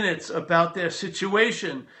 30 minutes about their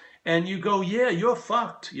situation. And you go, yeah, you're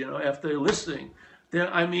fucked, after listening.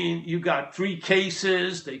 You got 3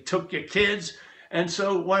 cases, they took your kids. And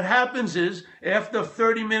so what happens is, after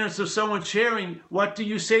 30 minutes of someone sharing, what do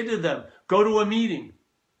you say to them? Go to a meeting.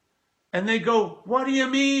 And they go, what do you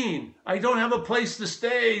mean? I don't have a place to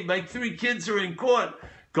stay. My 3 kids are in court.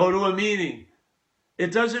 Go to a meeting.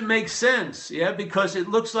 It doesn't make sense, yeah, because it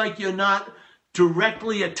looks like you're not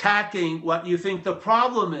directly attacking what you think the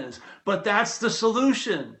problem is, but that's the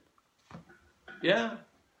solution, yeah?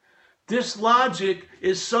 This logic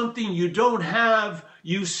is something you don't have,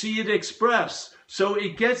 you see it expressed. So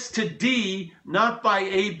it gets to D, not by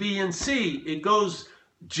A, B, and C. It goes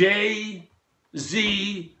J,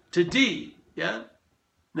 Z to D, yeah?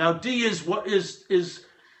 Now D is what is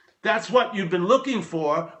that's what you've been looking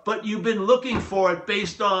for, but you've been looking for it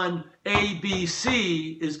based on A, B,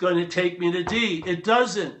 C is going to take me to D. It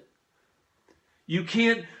doesn't. You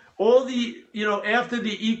can't, all the, after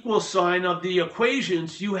the equal sign of the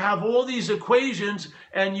equations, you have all these equations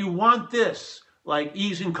and you want this, like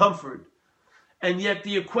ease and comfort. And yet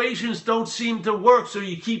the equations don't seem to work, so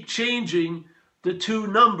you keep changing the 2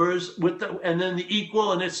 numbers and then the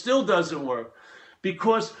equal, and it still doesn't work.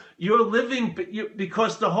 Because you're living,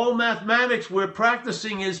 because the whole mathematics we're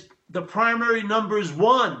practicing is the primary number is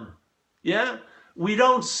 1. Yeah? We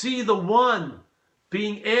don't see the 1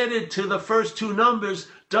 being added to the first 2 numbers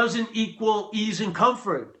doesn't equal ease and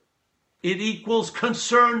comfort. It equals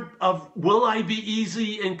concern of, will I be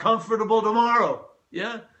easy and comfortable tomorrow?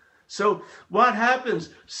 Yeah? So what happens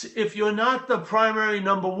if you're not the primary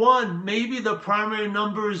number 1, maybe the primary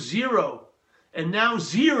number is 0. And now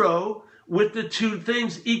 0 with the 2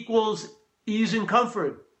 things equals ease and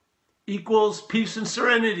comfort, equals peace and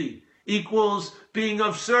serenity, equals being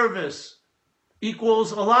of service,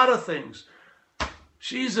 equals a lot of things.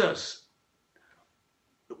 Jesus,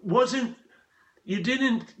 you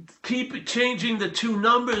didn't keep changing the 2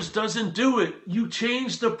 numbers, doesn't do it. You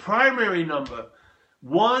changed the primary number.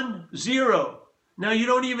 1, 0. Now you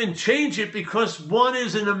don't even change it because 1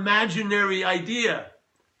 is an imaginary idea.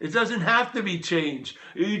 It doesn't have to be changed.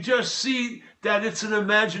 You just see that it's an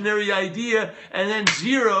imaginary idea, and then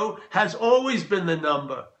 0 has always been the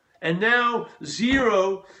number. And now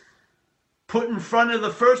 0 put in front of the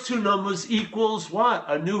first 2 numbers equals what?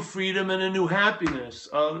 A new freedom and a new happiness.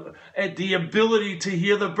 And the ability to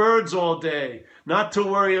hear the birds all day. Not to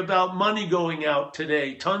worry about money going out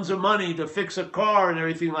today. Tons of money to fix a car and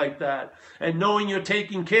everything like that. And knowing you're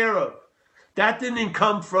taken care of. That didn't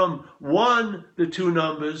come from 1, the 2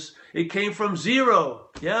 numbers. It came from 0.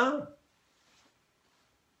 Yeah?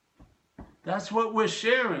 That's what we're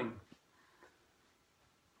sharing.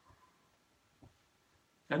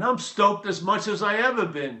 And I'm stoked as much as I ever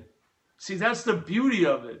been. See, that's the beauty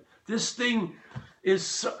of it. This thing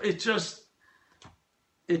is, it just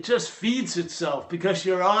feeds itself because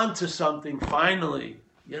you're on to something finally.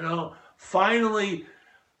 Finally,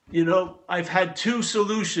 I've had 2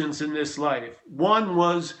 solutions in this life. One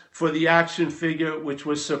was for the action figure, which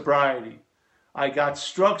was sobriety. I got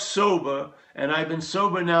struck sober, and I've been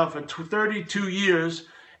sober now for 32 years,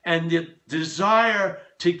 and the desire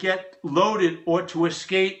to get loaded or to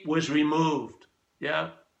escape was removed.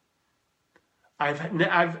 Yeah? I've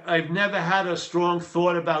never had a strong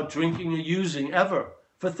thought about drinking or using ever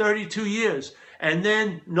for 32 years. And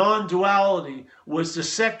then non-duality was the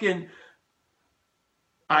second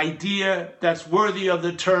idea that's worthy of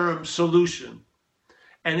the term solution.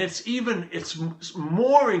 And it's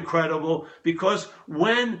more incredible because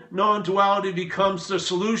when non-duality becomes the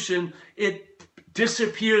solution, it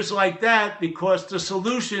disappears like that because the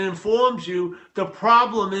solution informs you the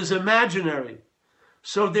problem is imaginary.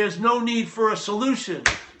 So there's no need for a solution.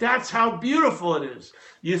 That's how beautiful it is.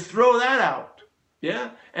 You throw that out,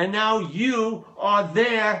 yeah? And now you are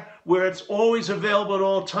there where it's always available at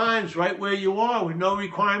all times, right where you are, with no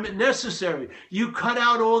requirement necessary. You cut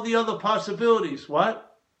out all the other possibilities. What?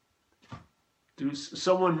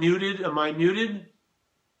 Someone muted? Am I muted?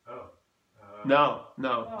 Oh. No.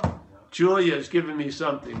 Oh, Julia's giving me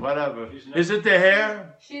something, whatever. Is it the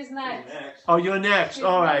hair? she's next. Oh, you're next.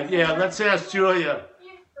 All right, yeah, let's ask Julia.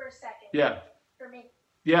 Mute for a second. Yeah, For me.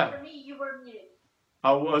 yeah. For me, you were muted.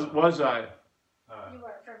 Oh, was I? You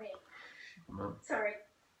were for me. No. Sorry.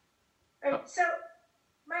 All right, so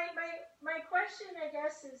my question, I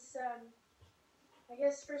guess, is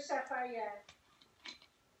first off,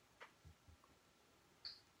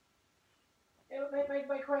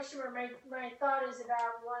 my question or my thought is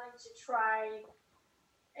about wanting to try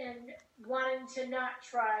and wanting to not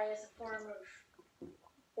try as a form of,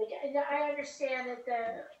 like, I understand that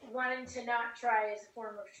the wanting to not try is a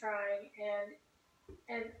form of trying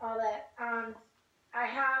and all that. I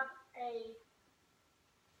have a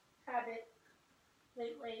habit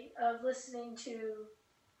lately of listening to,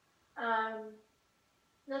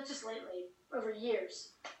 not just lately, over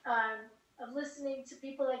years, of listening to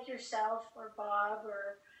people like yourself or Bob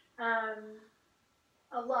or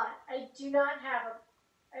a lot. I do not have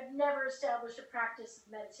I've never established a practice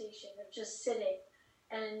of meditation, of just sitting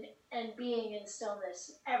and being in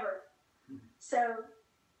stillness, ever. So,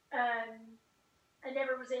 I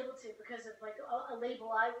never was able to because of like a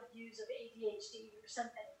label I would use of ADHD or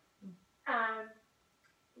something.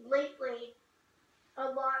 Lately, a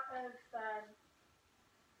lot of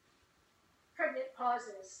pregnant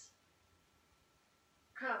pauses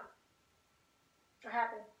come or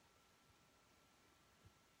happen.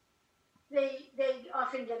 They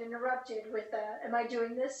often get interrupted with, am I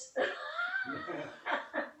doing this?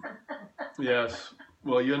 Yes.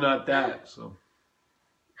 Well, you're not that, so.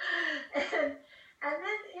 And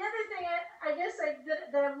then the other thing I guess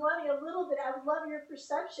that I'm wanting a little bit, I would love your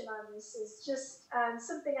perception on this, is just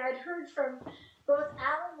something I'd heard from both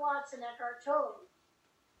Alan Watts and Eckhart Tolle,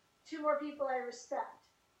 two more people I respect.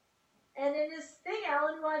 And in his thing,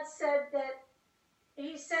 Alan Watts said that,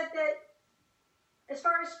 as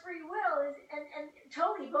far as free will is, and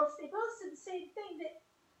Tolle, they both said the same thing, that,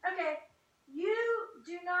 okay, you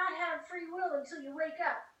do not have free will until you wake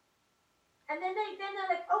up. And then they're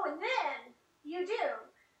like, oh, and then you do.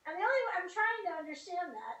 And I'm trying to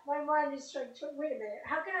understand that. My mind is trying to, wait a minute,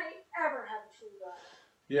 how can I ever have a free will?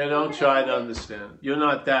 Yeah, don't try to understand it. You're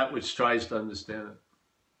not that which tries to understand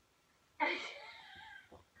it.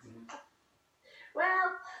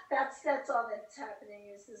 Well, that's all that's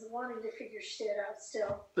happening is wanting to figure shit out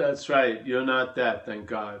still. That's right. You're not that, thank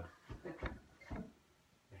God.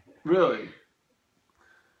 Really.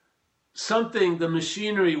 The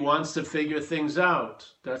machinery wants to figure things out.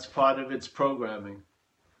 That's part of its programming.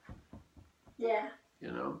 Yeah.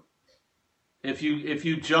 You know? If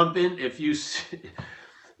you jump in,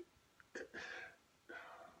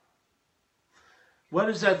 what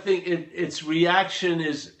is that thing? Its reaction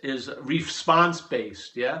is response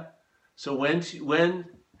based, yeah? So when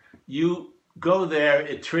you go there,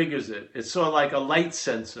 it triggers it. It's sort of like a light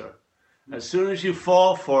sensor. As soon as you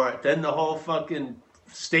fall for it, then the whole fucking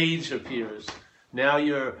stage appears. Now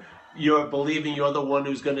you're believing you're the one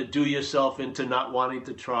who's going to do yourself into not wanting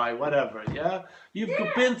to try, whatever, yeah? You've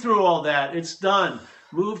been through all that. It's done.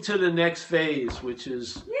 Move to the next phase, which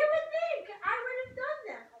is... You would think I would have done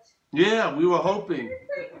that. Yeah, we were hoping.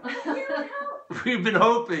 You would hope. We've been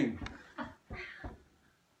hoping.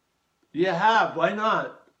 You have. Why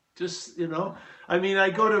not? Just, I mean, I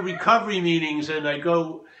go to recovery meetings and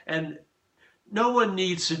and no one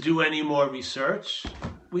needs to do any more research.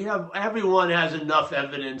 Everyone has enough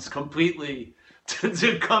evidence completely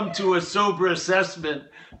to come to a sober assessment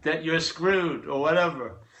that you're screwed or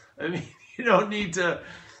whatever. I mean, you don't need to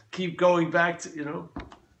keep going back to, Yeah,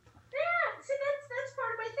 see, that's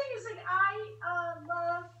part of my thing. Is like I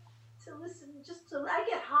love to listen. I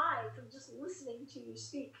get high from just listening to you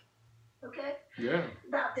speak. Okay. Yeah.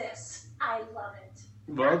 About this, I love it.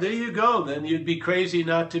 Well, there you go. Then you'd be crazy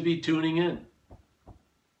not to be tuning in.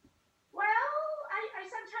 Well, I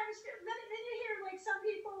sometimes then you hear like some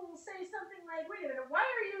people will say something like, "Wait a minute, why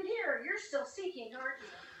are you here? You're still seeking, aren't you?"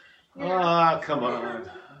 Come on.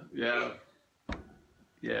 Yeah.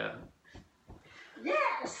 Yeah.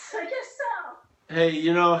 Yes, I guess so.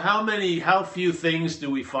 Hey, how few things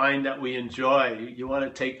do we find that we enjoy? You want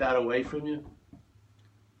to take that away from you?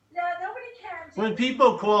 No, nobody can. When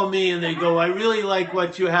people call me and they go, I really like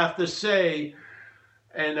what you have to say,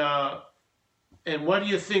 and what do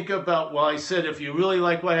you think about, well, I said, if you really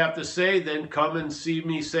like what I have to say, then come and see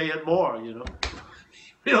me say it more,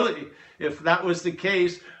 Really, if that was the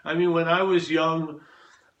case, I mean, when I was young,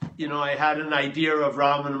 I had an idea of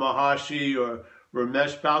Ramana Maharshi or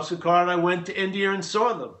Ramesh Balsekar, and I went to India and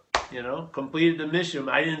saw them, completed the mission.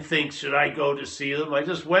 I didn't think, should I go to see them? I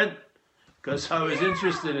just went because I was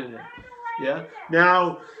interested in it. Yeah.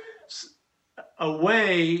 Now, a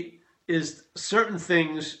way is certain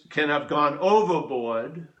things can have gone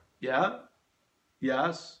overboard. Yeah.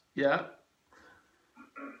 Yes. Yeah.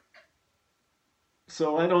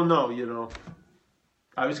 So I don't know,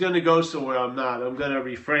 I was going to go somewhere I'm not. I'm going to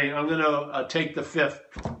refrain. I'm going to take the fifth.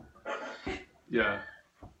 Yeah.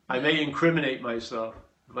 I may incriminate myself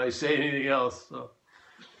if I say anything else. So.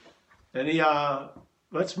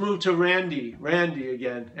 Let's move to Randy. Randy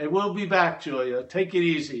again. And we'll be back, Julia. Take it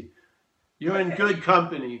easy. You're in good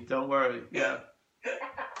company. Don't worry. Yeah.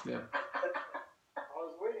 Yeah. I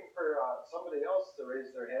was waiting for somebody else to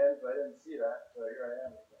raise their hand, but I didn't see that, so here I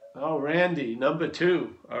am again. Oh, Randy, number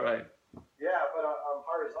 2. All right. Yeah, but I'm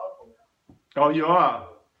horizontal now. Oh, you are?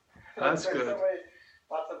 That's There's good. so many,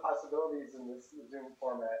 lots of possibilities in this Zoom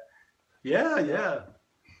format. Yeah, yeah.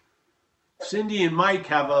 Cindy and Mike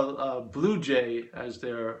have a blue jay as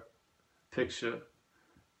their picture.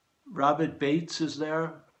 Robert Bates is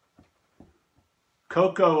there.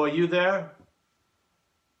 Coco, are you there?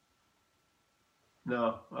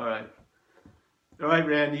 No. All right. All right,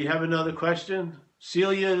 Randy, you have another question?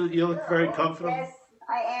 Celia, you look very comfortable. Yes,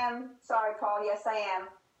 I am. Sorry, Paul. Yes, I am.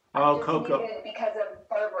 Oh, I just Coco. muted because of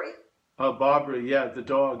Burberry. Oh, Barbara, yeah, the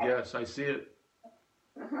dog, yes, I see it.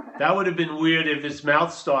 That would have been weird if his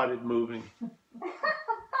mouth started moving.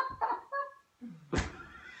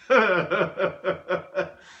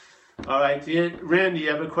 All right, Randy, you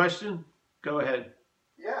have a question? Go ahead.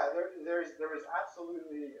 Yeah, there was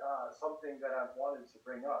absolutely something that I wanted to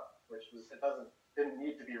bring up, which was didn't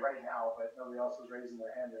need to be right now, but nobody else was raising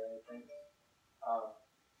their hand or anything.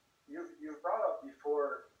 You've brought up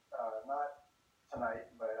before, not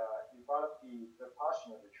tonight, but you brought up the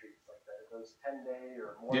Vipassana retreats, like those 10-day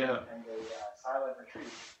or more than 10-day silent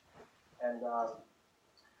retreats. And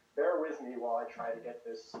bear with me while I try to get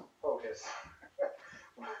this focus.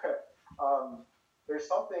 There's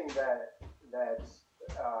something that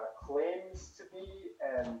claims to be,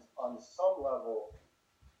 and on some level,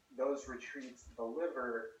 those retreats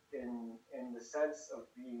deliver in the sense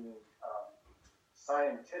of being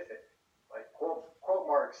scientific, like quote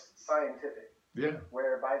marks scientific. Yeah.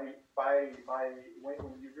 Where when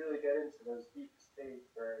you really get into those deep states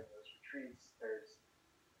during those retreats, they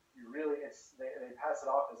pass it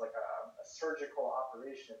off as like a surgical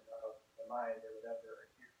operation of the mind or whatever.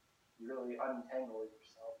 You really untangle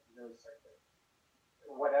yourself. You really start to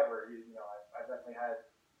whatever. I've definitely had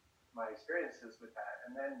my experiences with that,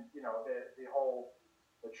 and then the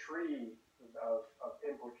tree of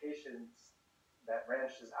implications that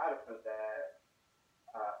branches out of that,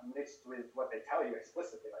 mixed with what they tell you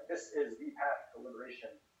explicitly, like this is the path to liberation.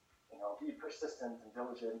 Be persistent and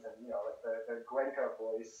diligent, and like the Gwenka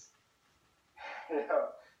voice.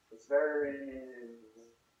 It's very,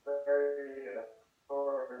 very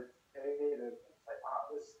authoritative. It's like, wow,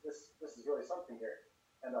 this is really something here.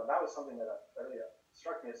 And that was something that really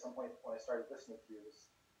struck me at some point when I started listening to you.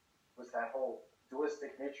 Was that whole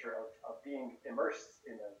dualistic nature of being immersed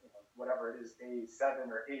in whatever it is, day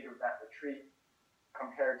 7 or 8 of that retreat,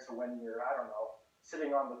 compared to when you're, I don't know,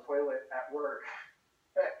 sitting on the toilet at work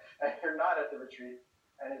and you're not at the retreat,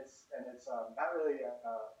 and it's not really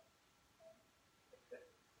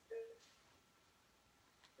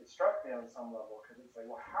it struck me on some level, because it's like,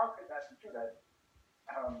 well, how could that be true? That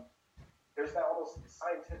there's that almost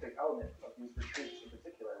scientific element of these retreats in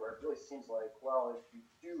particular, where it really seems like, well, if you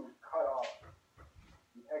do cut off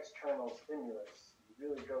the external stimulus, you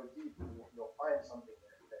really go deep, you'll find something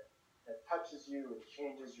there that touches you and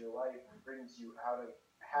changes your life and brings you out of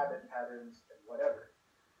habit patterns and whatever.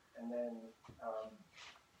 And then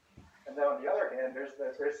on the other hand, there's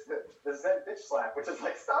the Zen bitch slap, which is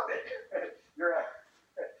like, stop it, you're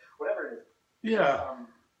whatever it is. Yeah.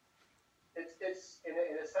 It's in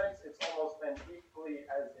a sense, it's almost been equally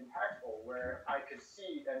as impactful, where I could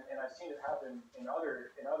see, and I've seen it happen in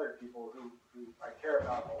other people who I care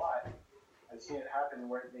about a lot. I've seen it happen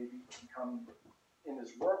where they become in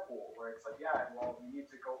this whirlpool where it's like, yeah, well, you need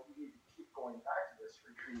to keep going back to this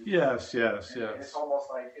retreat. Yes. And it's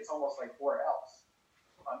almost like where else?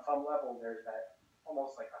 On some level, there's that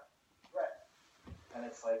almost like a threat, and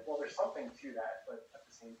it's like, well, there's something to that, but at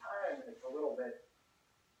the same time, it's a little bit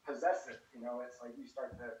possessive. It's like you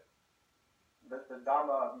start to the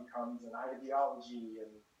Dhamma becomes an ideology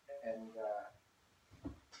and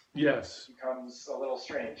Yes. becomes a little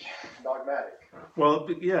strange, dogmatic. Well,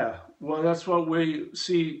 yeah. Well, that's what we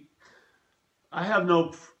see. I have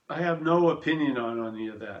no opinion on any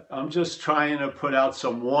of that. I'm just trying to put out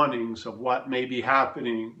some warnings of what may be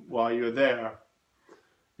happening while you're there.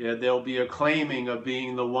 Yeah, there'll be a claiming of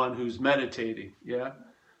being the one who's meditating. Yeah,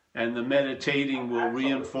 and the meditating will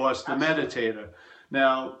reinforce the meditator.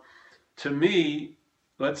 Now, to me,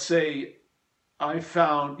 let's say I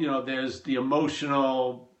found, there's the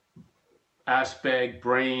emotional aspect,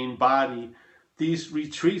 brain, body. These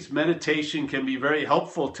retreats, meditation can be very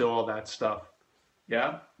helpful to all that stuff.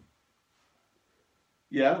 Yeah?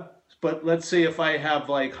 Yeah? But let's say if I have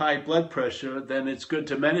like high blood pressure, then it's good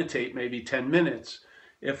to meditate maybe 10 minutes.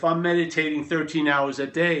 If I'm meditating 13 hours a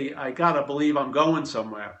day, I gotta believe I'm going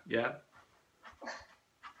somewhere. Yeah?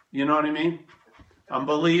 You know what I mean? I'm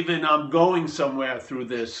believing I'm going somewhere through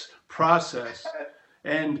this process.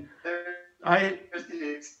 And there's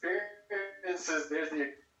the experiences, there's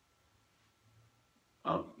the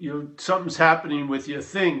something's happening with your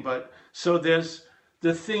thing, but so there's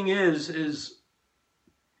the thing is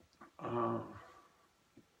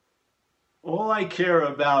all I care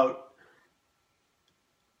about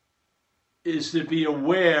is to be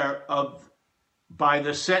aware of, by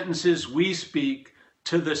the sentences we speak,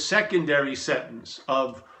 to the secondary sentence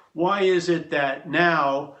of why is it that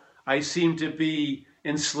now I seem to be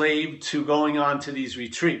enslaved to going on to these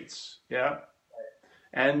retreats? Yeah.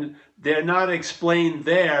 And they're not explained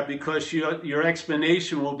there because your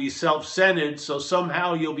explanation will be self-centered, so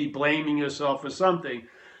somehow you'll be blaming yourself for something.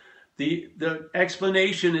 The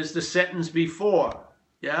explanation is the sentence before,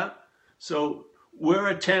 yeah? So we're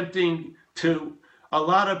attempting to, a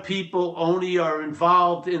lot of people only are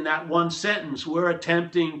involved in that one sentence. We're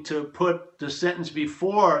attempting to put the sentence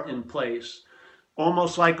before in place,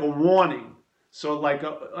 almost like a warning. So like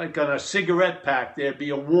on a cigarette pack, there'd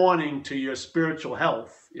be a warning to your spiritual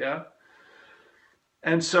health, yeah?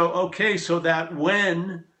 And so, okay, so that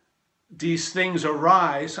when these things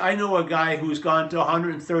arise, I know a guy who's gone to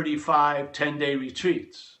 135 10-day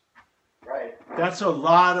retreats. Right. That's a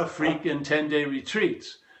lot of freaking 10-day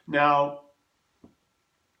retreats. Now,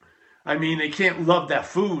 I mean, they can't love that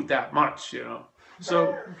food that much, you know?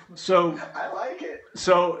 So I like it.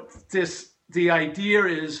 So the idea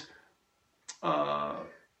is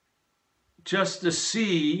just to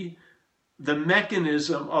see the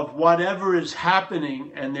mechanism of whatever is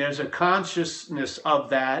happening, and there's a consciousness of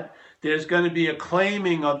that. There's going to be a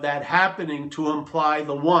claiming of that happening to imply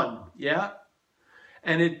the one, yeah?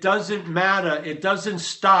 And it doesn't matter. It doesn't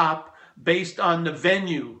stop based on the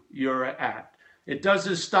venue you're at. It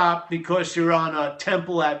doesn't stop because you're on a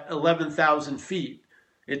temple at 11,000 feet.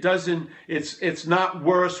 It doesn't, it's not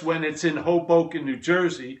worse when it's in Hoboken, New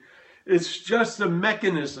Jersey. It's just a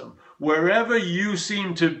mechanism. Wherever you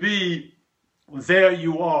seem to be, there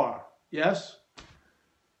you are. Yes?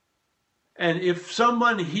 And if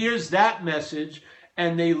someone hears that message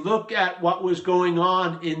and they look at what was going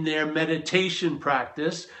on in their meditation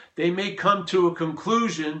practice, they may come to a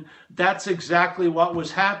conclusion that's exactly what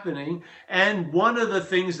was happening. And one of the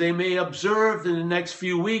things they may observe in the next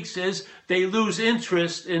few weeks is they lose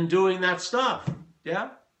interest in doing that stuff. Yeah?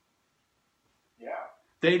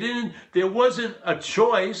 Yeah. There wasn't a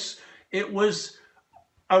choice. It was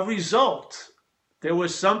a result. There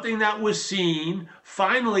was something that was seen,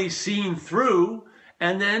 finally seen through,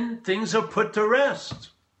 and then things are put to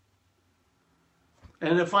rest.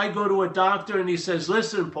 And if I go to a doctor and he says,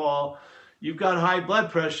 listen, Paul, you've got high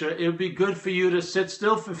blood pressure, it would be good for you to sit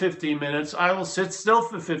still for 15 minutes. I will sit still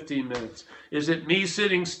for 15 minutes. Is it me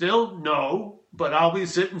sitting still? No, but I'll be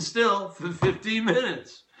sitting still for 15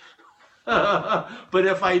 minutes. But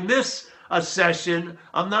if I miss a session,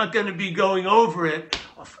 I'm not going to be going over it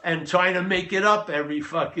and trying to make it up every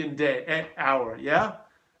fucking day, hour, yeah?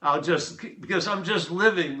 Because I'm just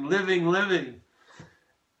living.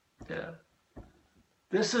 Yeah.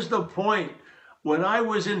 This is the point. When I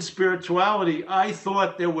was in spirituality, I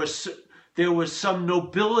thought there was some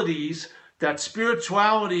nobilities that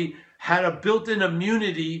spirituality had a built-in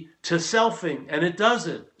immunity to selfing, and it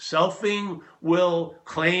doesn't. Selfing will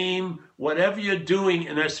claim whatever you're doing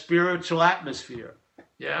in a spiritual atmosphere.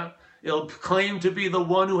 Yeah? It'll claim to be the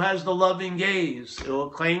one who has the loving gaze. It will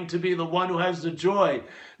claim to be the one who has the joy.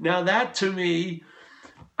 Now that to me,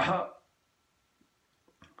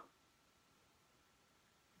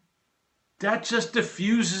 that just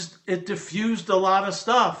diffused a lot of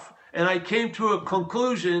stuff. And I came to a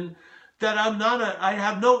conclusion that I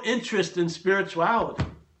have no interest in spirituality.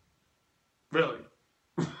 Really.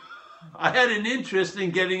 I had an interest in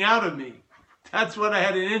getting out of me. That's what I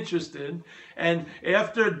had an interest in. And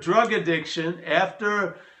after drug addiction,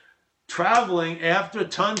 after traveling, after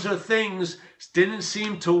tons of things didn't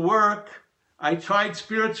seem to work, I tried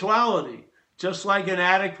spirituality, just like an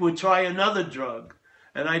addict would try another drug.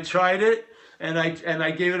 And I tried it, and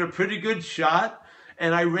I gave it a pretty good shot,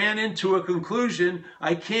 and I ran into a conclusion: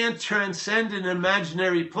 I can't transcend an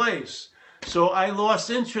imaginary place. So I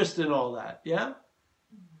lost interest in all that, yeah?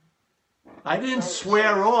 I didn't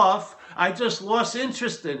swear off, I just lost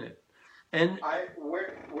interest in it. And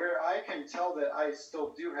where I can tell that I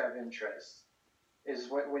still do have interest is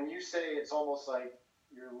when you say it's almost like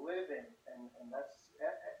you're living, and that's,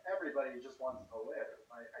 everybody just wants to live.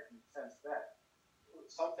 I can sense that.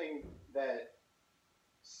 Something that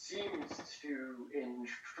seems to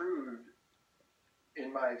intrude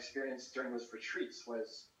in my experience during those retreats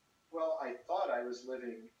was, well, I thought I was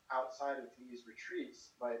living outside of these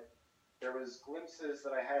retreats, but there was glimpses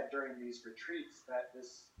that I had during these retreats that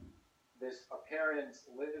this apparent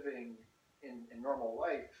living in normal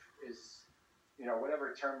life is,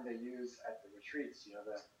 whatever term they use at the retreats,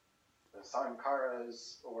 the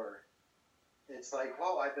sankharas, or it's like,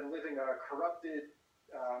 well, I've been living a corrupted,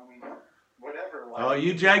 whatever life. Oh,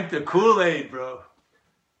 you drank the Kool-Aid, bro.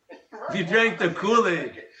 Right. You drank the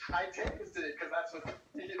Kool-Aid. I tasted it because that's what they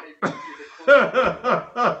put you the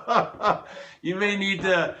Kool-Aid. You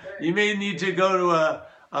may need to go to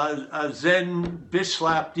a Zen bitch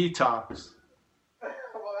slap detox. Well,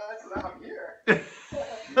 that's what I'm here. I'm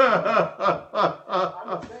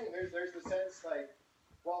just saying, there's the sense like,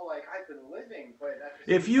 well, like I've been living, but at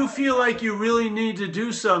the If same you time, feel like you really need to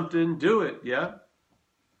do something, do it, yeah?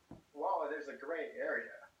 well, there's a gray area.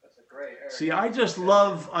 That's a gray area. See, I just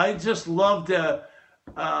love to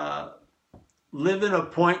live in a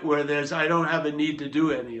point where I don't have a need to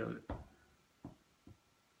do any of it.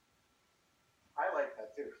 I like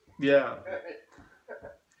that too. Yeah.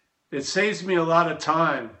 It saves me a lot of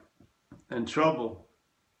time and trouble.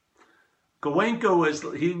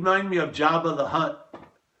 Goenka he reminded me of Jabba the Hutt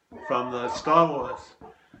from the Star Wars.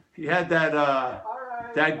 He had that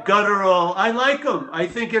that guttural. I like him. I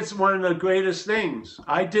think it's one of the greatest things.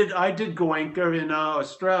 I did Goenka in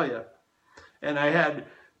Australia, and I had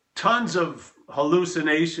tons of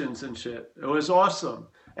hallucinations and shit. It was awesome.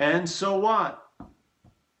 And so what?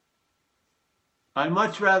 I'd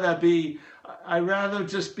rather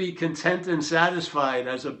just be content and satisfied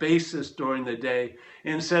as a bassist during the day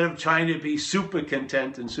instead of trying to be super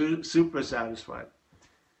content and super satisfied.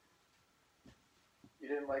 You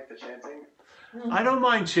didn't like the chanting? I don't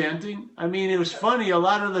mind chanting. I mean, it was funny. A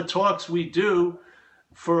lot of the talks we do,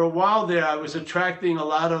 for a while there, I was attracting a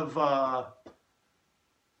lot of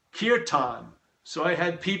kirtan. So I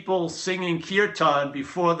had people singing kirtan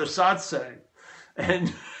before the satsang.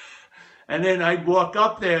 And then I'd walk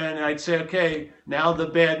up there and I'd say, okay, now the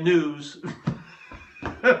bad news. To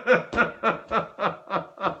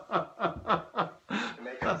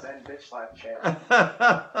make a Zen bitch slap chant.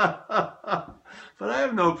 But I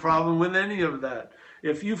have no problem with any of that.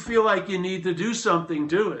 If you feel like you need to do something,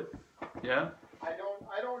 do it. Yeah? I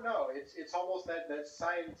don't know. It's almost that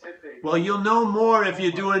scientific. Well, you'll know more if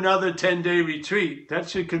you do another 10-day retreat. That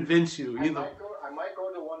should convince you. I might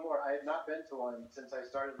go to one more. I have not been to one since I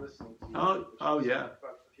started listening to you. Oh, yeah. For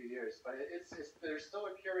a few years, but there's still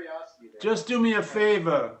a curiosity there. Just do me a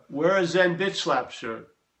favor. Wear a Zen bitch slap shirt.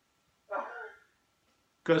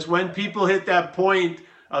 Because when people hit that point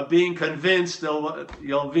of being convinced,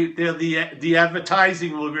 the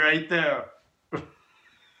advertising will be right there.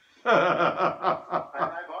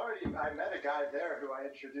 I met a guy there who I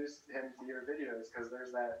introduced him to your videos because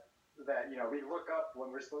there's that we look up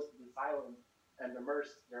when we're supposed to be silent and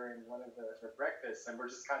immersed during one of the breakfasts, and we're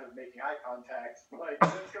just kind of making eye contact, like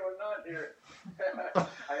what's going on here?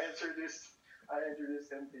 I introduced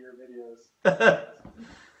him to your videos.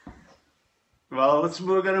 Well,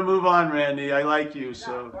 we're gonna move on, Randy. I like you,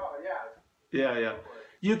 so yeah.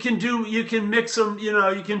 You can mix them.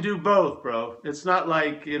 You can do both, bro. It's not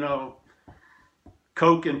like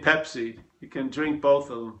Coke and Pepsi. You can drink both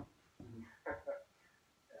of them.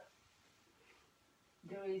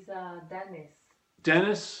 There is Dennis.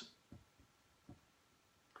 Dennis?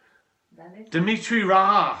 Dennis? Dimitri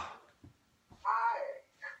Ra. Hi.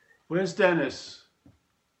 Where's Dennis?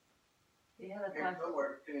 He had a Here time.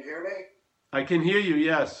 somewhere. Can you hear me? I can hear you,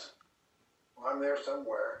 yes. Well, I'm there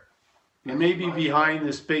somewhere. You may be behind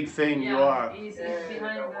this big thing you are. He's Yeah,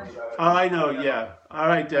 behind don't worry the. about it. Oh, I know, yeah. All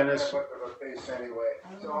right, Dennis. I put the face anyway.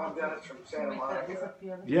 So I'm Dennis from Santa Monica.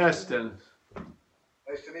 Yes, Dennis.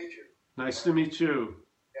 Nice to meet you. Nice to meet you.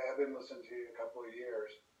 Yeah, I've been listening to you a couple of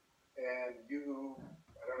years. And I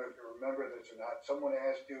don't know if you remember this or not, someone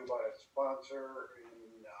asked you about a sponsor in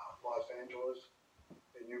Los Angeles,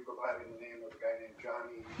 and you provided the name of a guy named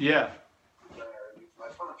Johnny. Yeah. He's my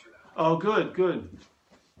sponsor now. Oh, good. Yeah.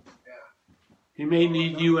 He may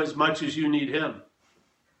need you as much as you need him.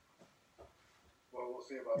 Well, we'll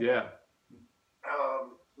see about Yeah. that.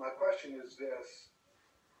 My question is this.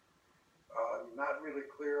 I'm not really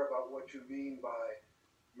clear about what you mean by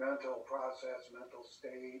mental process, mental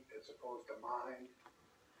state, as opposed to mind,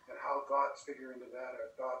 and how thoughts figure into that.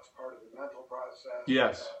 Are thoughts part of the mental process?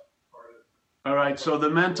 Yes. Part of, All right. So the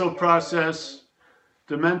mental process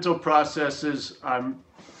is I'm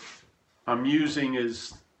using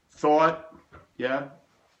is thought, yeah,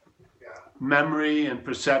 yeah. memory, and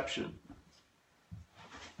perception.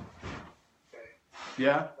 Okay.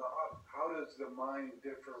 Yeah. So how does the mind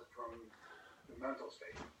differ from the mental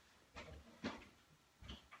state?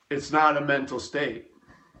 It's not a mental state.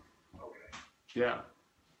 Okay. Yeah.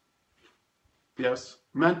 Yes.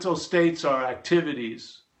 Mental states are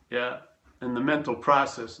activities, yeah, and the mental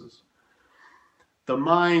processes. The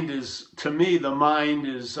mind is, to me,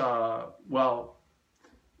 well,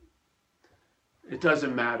 it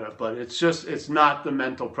doesn't matter, but it's not the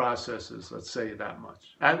mental processes, let's say that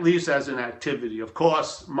much. At least as an activity. Of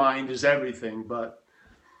course, mind is everything, but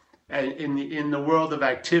in the world of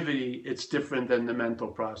activity, it's different than the mental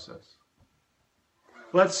process.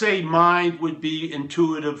 Let's say mind would be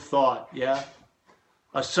intuitive thought, yeah?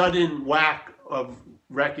 a sudden whack of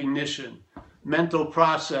recognition. Mental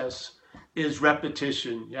process is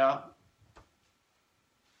repetition, yeah?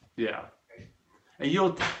 Yeah. And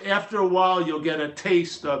you'll, after a while, you'll get a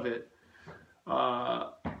taste of it.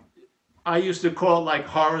 I used to call it like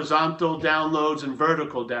horizontal downloads and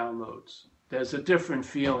vertical downloads. There's a different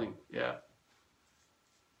feeling, yeah.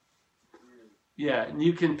 Yeah, and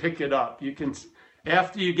you can pick it up. You can,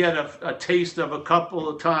 after you get a taste of a couple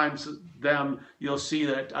of times them, you'll see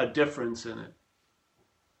that a difference in it.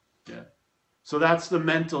 Yeah. So that's the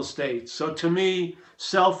mental state. So to me,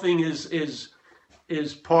 selfing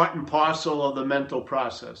is part and parcel of the mental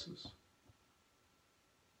processes.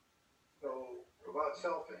 So about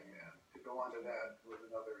selfing, then, to go on to that with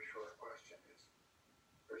another short question,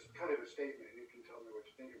 there's kind of a statement, you can tell me what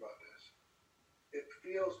you think about this. It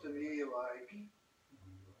feels to me like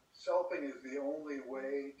selfing is the only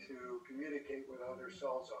way to communicate with other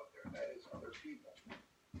selves out there, that is, other people.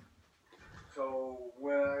 So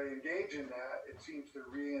when I engage in that, it seems to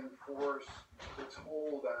reinforce its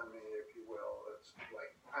hold on me, if you will. It's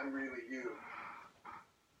like, I'm really you.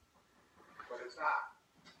 But it's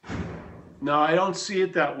not. No, I don't see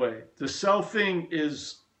it that way. The selfing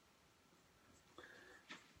is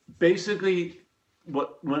basically,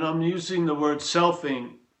 when I'm using the word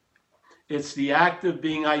selfing, it's the act of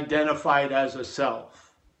being identified as a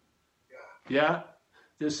self. Yeah?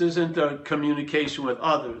 This isn't a communication with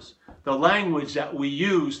others. The language that we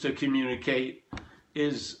use to communicate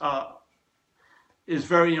is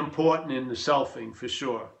very important in the selfing, for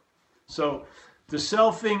sure. So the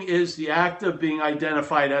selfing is the act of being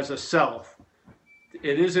identified as a self.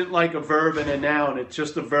 It isn't like a verb and a noun, it's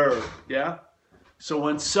just a verb, yeah? So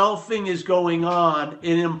when selfing is going on,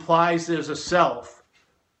 it implies there's a self.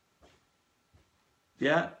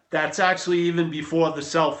 Yeah? That's actually even before the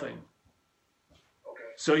selfing.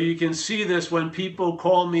 So you can see this when people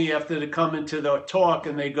call me after they come into the talk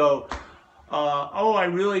and they go, oh, I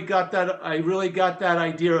really got that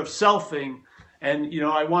idea of selfing, and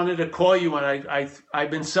I wanted to call you and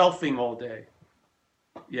I've been selfing all day.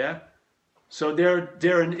 Yeah? So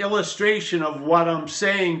they're an illustration of what I'm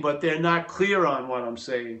saying, but they're not clear on what I'm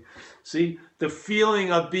saying. See, the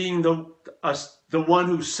feeling of being the one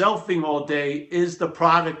who's selfing all day is the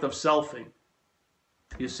product of selfing.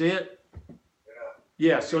 You see it?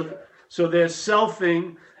 Yeah, so there's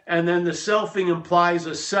selfing, and then the selfing implies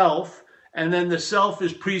a self, and then the self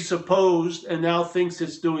is presupposed and now thinks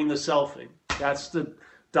it's doing the selfing. That's the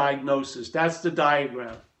diagnosis. That's the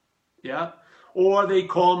diagram. Yeah? Or they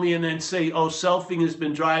call me and then say, oh, selfing has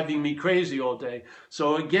been driving me crazy all day.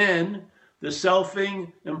 So again, the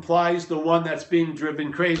selfing implies the one that's being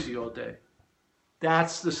driven crazy all day.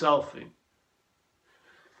 That's the selfing.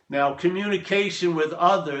 Now, communication with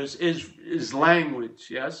others is language,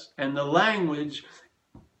 yes? And the language,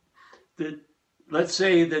 let's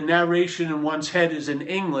say the narration in one's head is in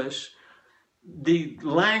English, the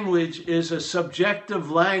language is a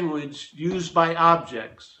subjective language used by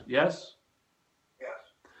objects, yes? Yes.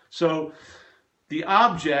 So the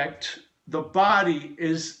object, the body,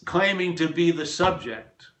 is claiming to be the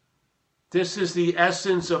subject. This is the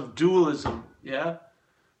essence of dualism, yeah?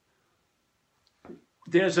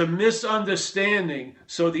 There's a misunderstanding.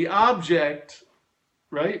 So the object,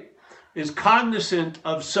 right, is cognizant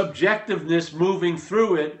of subjectiveness moving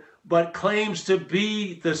through it, but claims to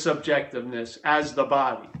be the subjectiveness as the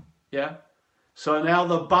body. Yeah? So now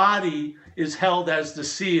the body is held as the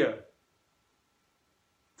seer.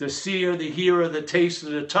 The seer, the hearer, the taster,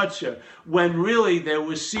 the toucher. When really there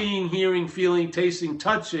was seeing, hearing, feeling, tasting,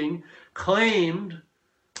 touching, claimed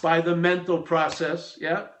by the mental process,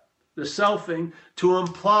 yeah? The selfing, to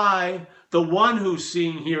imply the one who's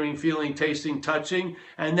seeing, hearing, feeling, tasting, touching,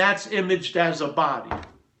 and that's imaged as a body.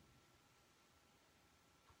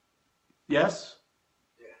 Yes?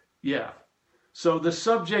 Yeah. So the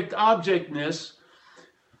subject-objectness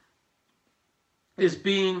is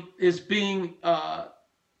being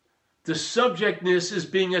the subjectness is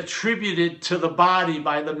being attributed to the body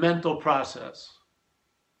by the mental process.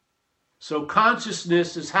 So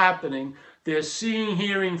consciousness is happening. There's seeing,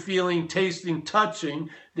 hearing, feeling, tasting, touching.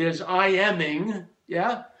 There's I-aming,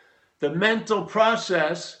 yeah? The mental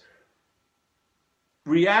process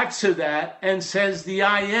reacts to that and says the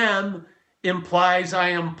I am implies I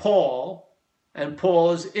am Paul, and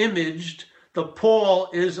Paul is imaged. The Paul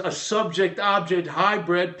is a subject-object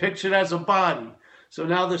hybrid pictured as a body. So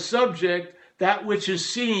now the subject, that which is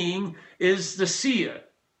seeing, is the seer.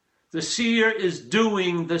 The seer is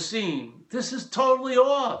doing the seeing. This is totally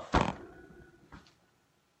off.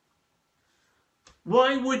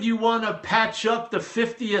 Why would you want to patch up the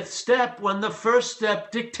 50th step when the first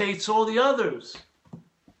step dictates all the others?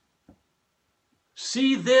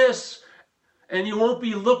 See this, and you won't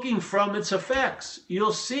be looking from its effects.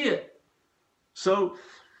 You'll see it. So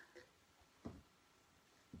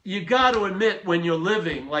you got to admit, when you're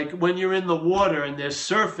living, like when you're in the water and there's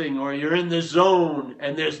surfing, or you're in the zone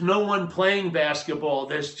and there's no one playing basketball,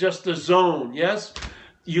 there's just a zone, yes?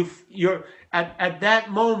 You're at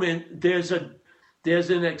that moment, there's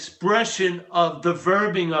an expression of the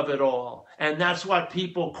verbing of it all. And that's what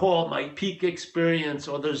people call my peak experience,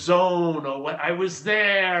 or the zone, or what I was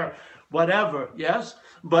there, whatever, yes?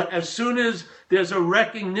 But as soon as there's a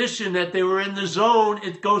recognition that they were in the zone,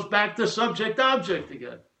 it goes back to subject-object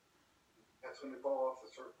again. That's when they fall off the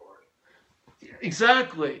surfboard.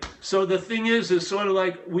 Exactly. So the thing is sort of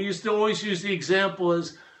like, we used to always use the example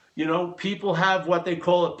as, you know, people have what they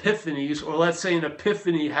call epiphanies, or let's say an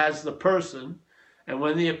epiphany has the person. And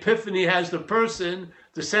when the epiphany has the person,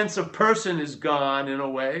 the sense of person is gone in a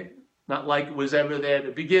way. Not like it was ever there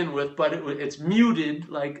to begin with, but it's muted,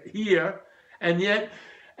 like here. And yet,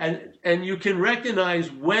 and you can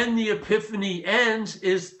recognize when the epiphany ends,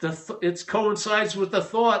 it coincides with the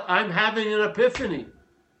thought, I'm having an epiphany.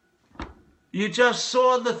 You just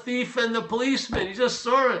saw the thief and the policeman. You just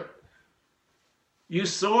saw it. You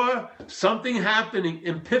saw something happening,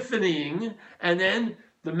 epiphanying, and then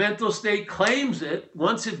the mental state claims it.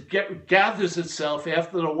 Once it gathers itself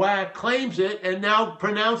after the whack, claims it, and now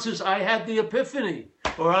pronounces, I had the epiphany,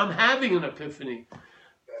 or I'm having an epiphany.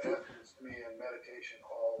 That happens to me in meditation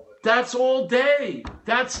all the time. That's all day.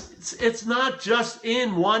 It's not just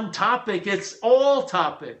in one topic, it's all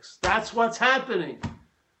topics. That's what's happening.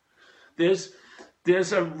 There's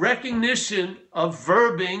a recognition of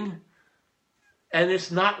verbing, and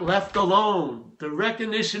it's not left alone. The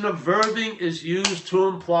recognition of verbing is used to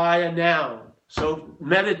imply a noun. So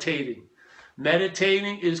meditating.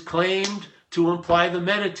 Meditating is claimed to imply the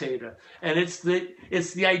meditator. And it's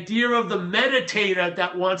the idea of the meditator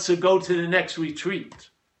that wants to go to the next retreat.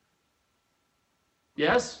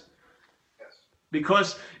 Yes? Yes.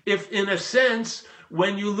 Because if, in a sense,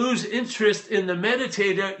 when you lose interest in the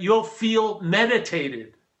meditator, you'll feel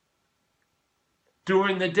meditated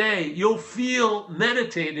during the day. You'll feel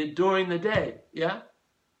meditated during the day. Yeah?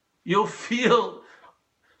 You'll feel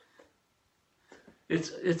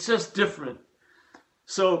it's just different.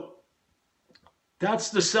 So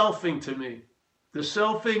that's the selfing to me. The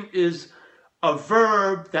selfing is a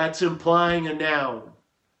verb that's implying a noun.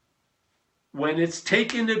 When it's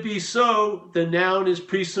taken to be so, the noun is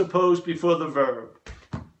presupposed before the verb.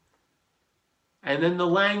 And then the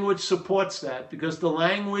language supports that, because the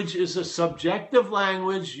language is a subjective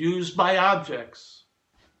language used by objects.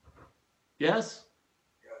 Yes?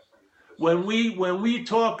 Yes. When we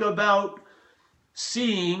talk about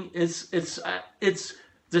seeing, it's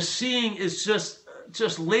the seeing is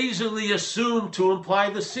just lazily assumed to imply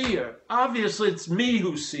the seer. Obviously, it's me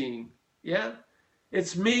who's seeing. Yeah?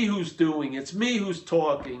 It's me who's doing. It's me who's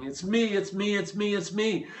talking. It's me, it's me, it's me, it's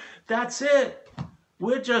me. That's it.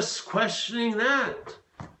 We're just questioning that.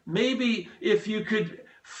 Maybe if you could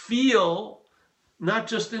feel, not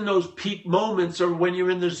just in those peak moments or when you're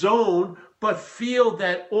in the zone, but feel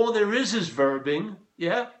that all there is verbing,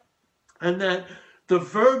 yeah? And that the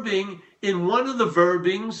verbing, in one of the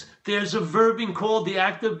verbings, there's a verbing called the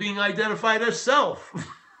act of being identified as self.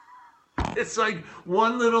 It's like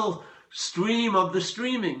one little stream of the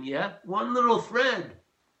streaming, yeah? One little thread.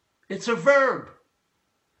 It's a verb.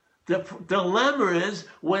 The dilemma is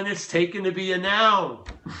when it's taken to be a noun.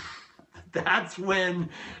 That's when,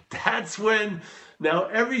 now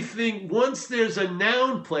everything, once there's a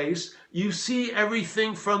noun place, you see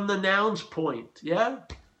everything from the noun's point, yeah?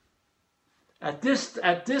 At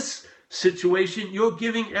this situation, you're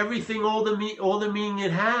giving everything all the meaning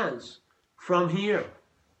it has from here,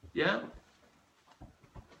 yeah?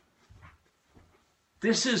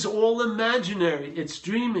 This is all imaginary, it's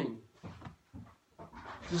dreaming.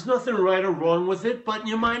 There's nothing right or wrong with it, but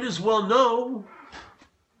you might as well know.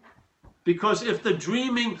 Because if the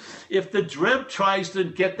dreamt tries to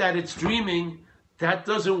get that it's dreaming, that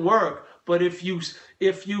doesn't work. But if you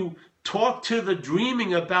talk to the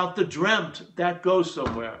dreaming about the dreamt, that goes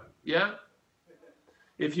somewhere. Yeah?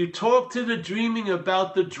 If you talk to the dreaming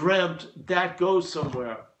about the dreamt, that goes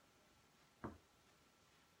somewhere.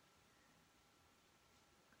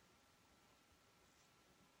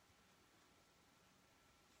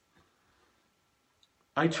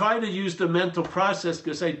 I try to use the mental process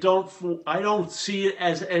because I don't see it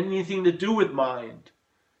as anything to do with mind.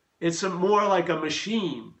 It's more like a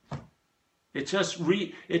machine. It just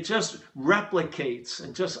replicates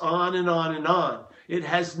and just on and on and on. It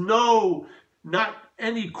has not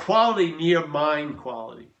any quality near mind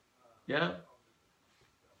quality. Yeah?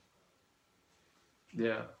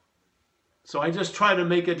 Yeah. So I just try to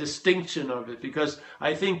make a distinction of it because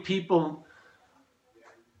I think people,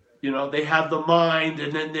 they have the mind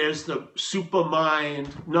and then there's the super mind.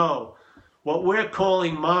 No. What we're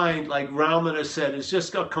calling mind, like Ramana said, is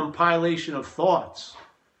just a compilation of thoughts.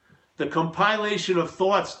 The compilation of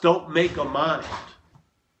thoughts don't make a mind.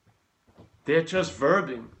 They're just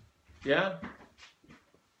verbing. Yeah?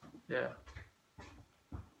 Yeah.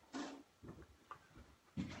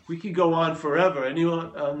 We could go on forever.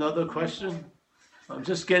 Anyone, another question? I'm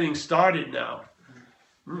just getting started now.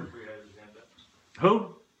 Jeffrey has his hand up.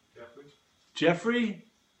 Who? Jeffrey? Jeffrey?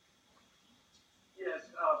 Yes,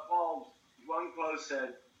 Paul, one post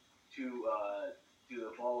said to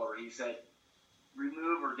the follower, he said,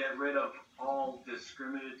 remove or get rid of all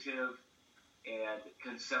discriminative and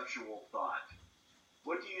conceptual thought.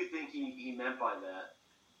 What do you think he meant by that?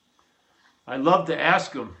 I'd love to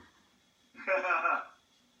ask him.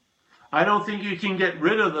 I don't think you can get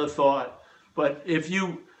rid of the thought, but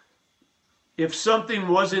if something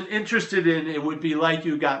wasn't interested in, it would be like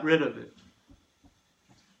you got rid of it.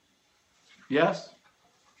 Yes?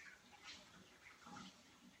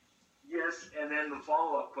 Yes, and then the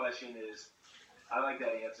follow-up question is, I like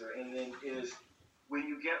that answer, and then is, when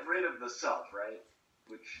you get rid of the self, right,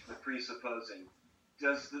 which the presupposing,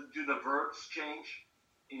 do the verbs change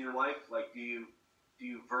in your life? Like, do you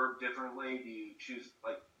verb differently? Do you choose,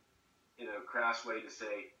 like, in a crass way to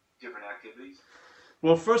say different activities?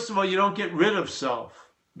 Well, first of all, you don't get rid of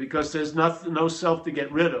self because there's no self to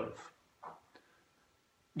get rid of.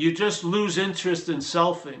 You just lose interest in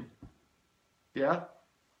selfing. Yeah?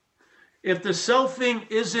 If the selfing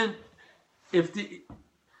isn't, if the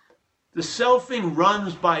selfing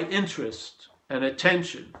runs by interest and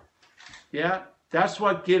attention, yeah, that's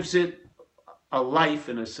what gives it a life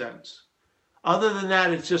in a sense. Other than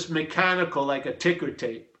that, it's just mechanical like a ticker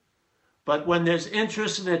tape. But when there's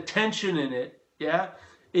interest and attention in it, yeah,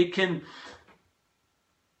 it can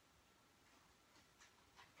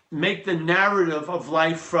make the narrative of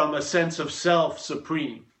life from a sense of self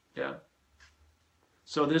supreme. Yeah.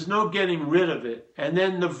 So there's no getting rid of it. And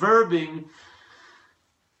then the verbing,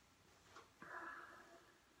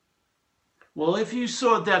 well, if you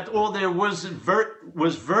saw that all there was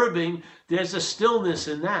verbing, there's a stillness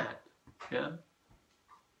in that. Yeah.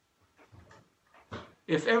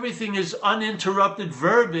 If everything is uninterrupted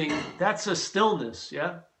verbing, that's a stillness,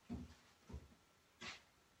 yeah?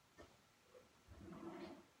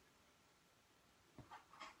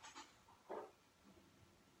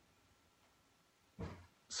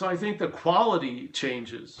 So I think the quality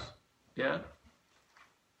changes, yeah?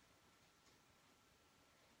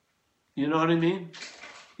 You know what I mean?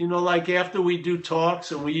 Like after we do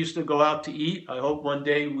talks and we used to go out to eat, I hope one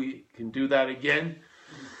day we can do that again.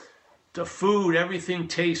 The food, everything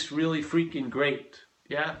tastes really freaking great,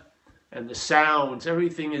 yeah? And the sounds,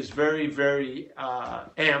 everything is very, very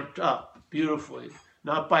amped up beautifully.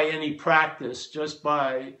 Not by any practice, just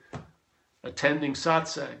by attending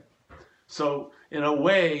satsang. So in a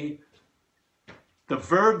way, the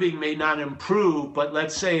verbing may not improve, but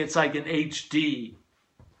let's say it's like an HD,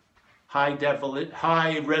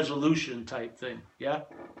 high resolution type thing, yeah?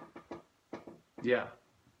 Yeah.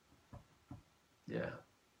 Yeah.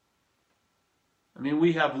 I mean,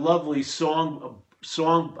 we have lovely song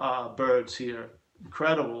birds here,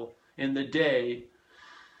 incredible in the day.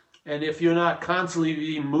 And if you're not constantly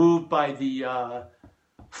being moved by the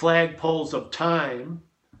flagpoles of time,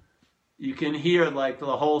 you can hear like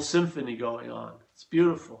the whole symphony going on. It's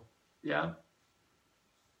beautiful, yeah?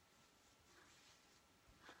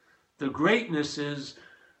 The greatness is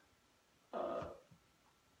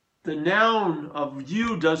the noun of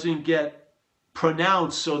you doesn't get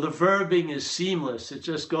pronounced, so the verbing is seamless. It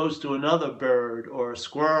just goes to another bird or a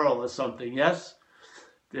squirrel or something, yes?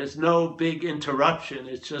 There's no big interruption.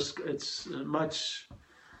 It's much,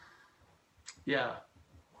 yeah.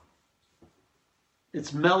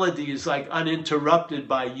 Its melody is like uninterrupted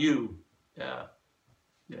by you. Yeah,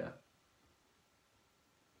 yeah.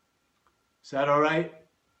 Is that all right?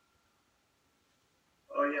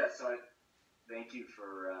 Oh yes, thank you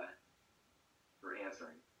for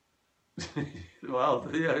answering. Well,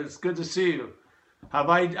 yeah, it's good to see you.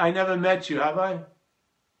 I never met you, have I?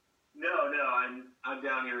 No, I'm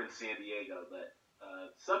down here in San Diego, but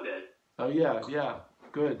someday. Oh yeah,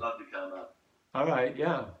 good. Love to come up. All right,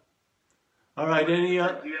 yeah. All right, any do you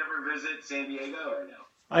ever visit San Diego or no?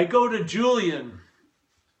 I go to Julian.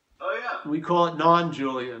 Oh yeah. We call it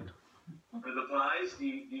non-Julian. For the pies, do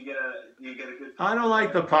you get a good I don't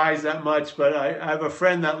like the pies that much, but I have a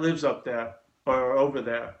friend that lives up there or over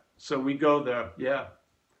there. So we go there, yeah.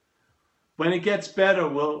 when it gets better,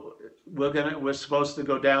 we're supposed to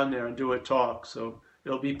go down there and do a talk. So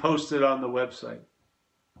it'll be posted on the website.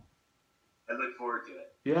 I look forward to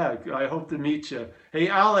it. Yeah, I hope to meet you. Hey,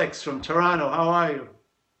 Alex from Toronto, how are you?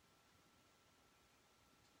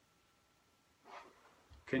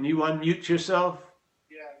 Can you unmute yourself?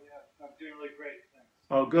 Yeah, I'm doing really great, thanks.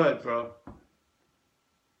 Oh, good, bro.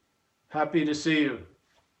 Happy to see you.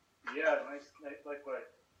 Yeah, nice, likewise.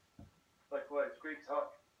 Likewise, great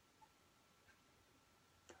talk.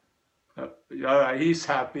 All right, he's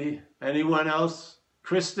happy. Anyone else?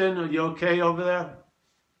 Kristen, are you okay over there?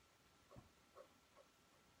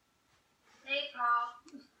 Hey, Paul.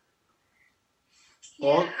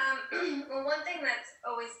 Well- Well, one thing that's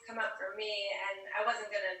always come up for me, and I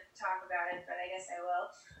wasn't gonna talk about it, but I guess I will,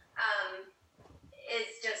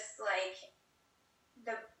 is just like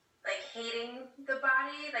hating the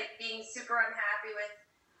body, like being super unhappy with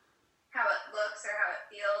how it looks or how it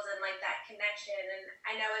feels, and like that connection. And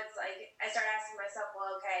I know it's like I start asking myself,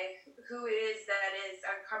 well, okay, who it is that is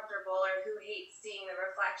uncomfortable or who hates seeing the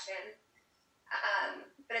reflection?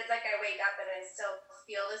 But it's like I wake up and I still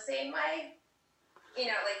feel the same way,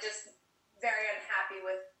 like just very unhappy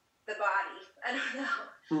with the body. I don't know.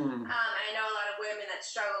 And I know a lot of women that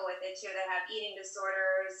struggle with it too, that have eating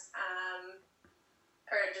disorders,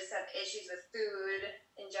 or just have issues with food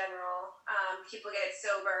in general. People get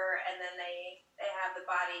sober and then they have the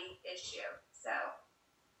body issue. So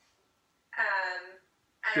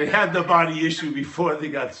They had the body issue before they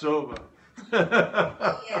got sober.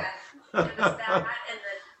 Yeah, it was that, and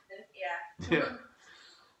then Yeah.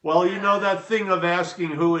 Well, that thing of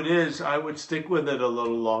asking who it is, I would stick with it a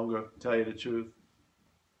little longer, to tell you the truth.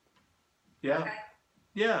 Yeah. Okay.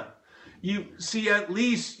 Yeah. You see, at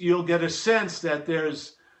least you'll get a sense that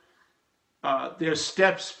there's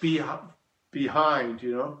steps behind,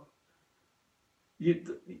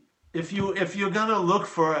 If you're gonna look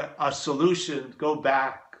for a solution, go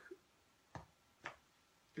back.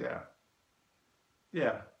 Yeah.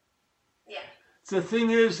 Yeah. Yeah. The thing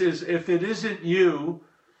is if it isn't you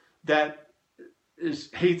that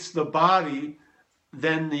hates the body,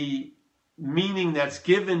 then the meaning that's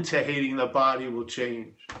given to hating the body will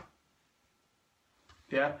change.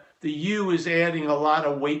 Yeah? The you is adding a lot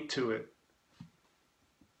of weight to it.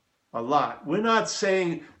 A lot. We're not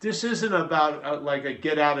saying, this isn't about like a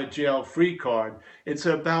get out of jail free card. It's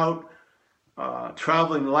about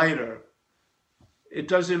traveling lighter. It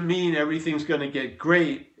doesn't mean everything's going to get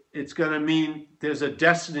great. It's going to mean there's a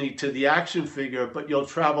destiny to the action figure, but you'll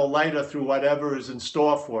travel lighter through whatever is in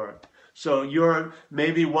store for it. So you're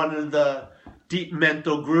maybe one of the deep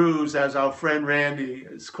mental grooves, as our friend Randy,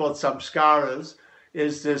 it's called samskaras,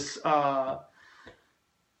 is this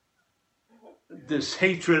this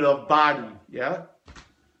hatred of body, yeah?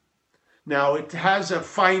 Now, it has a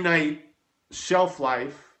finite shelf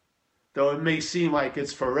life, though it may seem like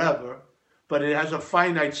it's forever, but it has a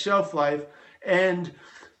finite shelf life, and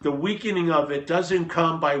the weakening of it doesn't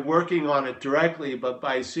come by working on it directly, but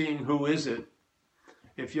by seeing who is it.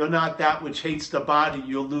 If you're not that which hates the body,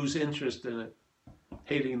 you'll lose interest in it,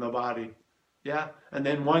 hating the body. Yeah? And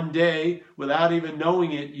then one day, without even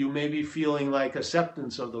knowing it, you may be feeling like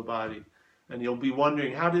acceptance of the body. And you'll be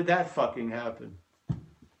wondering, how did that fucking happen?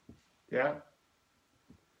 Yeah?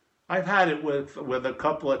 I've had it with a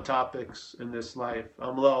couple of topics in this life.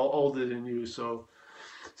 I'm a little older than you, so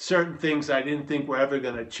certain things I didn't think were ever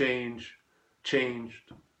going to change,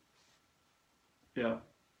 changed. Yeah.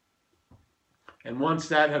 And once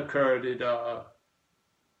that occurred,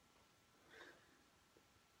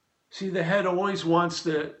 see, the head always wants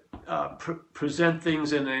to present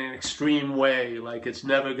things in an extreme way, like it's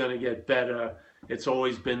never going to get better. It's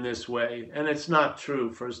always been this way. And it's not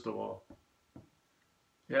true, first of all.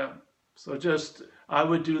 Yeah. So I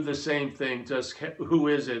would do the same thing. Just who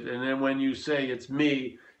is it? And then when you say it's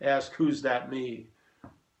me, ask who's that me?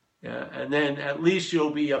 Yeah. And then at least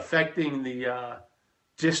you'll be affecting the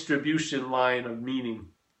distribution line of meaning.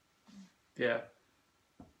 Yeah.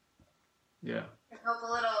 Yeah. I hope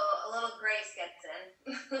a little grace gets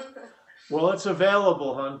in. Well, it's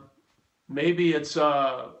available, hon. Maybe it's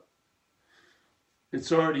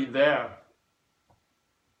already there.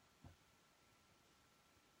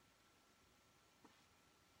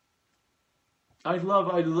 I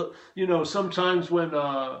love, sometimes when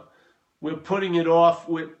we're putting it off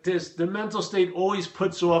with this, the mental state always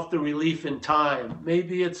puts off the relief in time.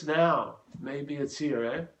 Maybe it's now. Maybe it's here,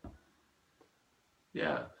 eh?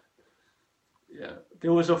 Yeah. Yeah.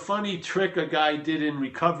 There was a funny trick a guy did in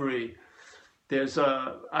recovery.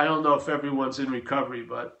 I don't know if everyone's in recovery,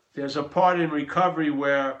 but there's a part in recovery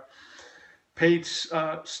where page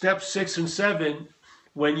steps 6 and 7,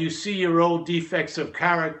 when you see your old defects of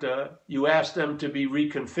character, you ask them to be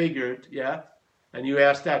reconfigured, yeah? And you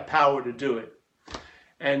ask that power to do it.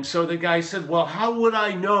 And so the guy said, well, how would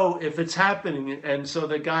I know if it's happening? And so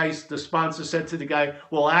the sponsor said to the guy,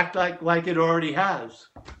 well, act like it already has.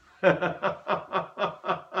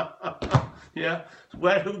 Yeah?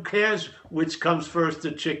 Well, who cares which comes first,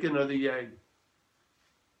 the chicken or the egg?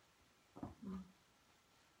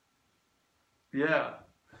 Yeah.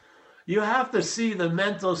 You have to see the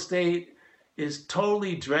mental state is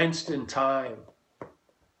totally drenched in time.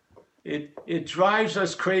 It drives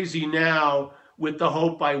us crazy now with the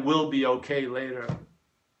hope I will be okay later.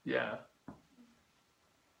 Yeah.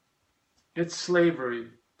 It's slavery,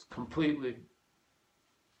 completely.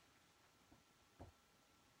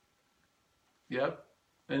 Yep.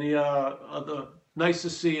 Any other? Nice to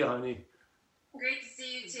see you, honey. Great to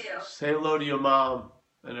see you too. Say hello to your mom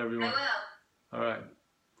and everyone. I will. All right.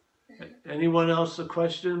 Anyone else a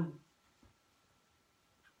question?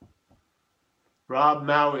 Rob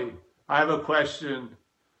Maui, I have a question.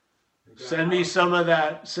 Send me some of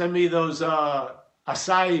that. Send me those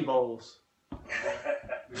acai bowls. I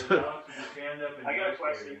got a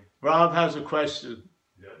question. Rob has a question.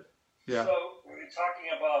 Yeah. So we were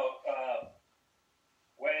talking about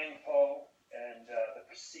Wang Po and the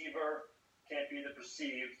perceiver can't be the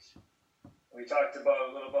perceived. We talked about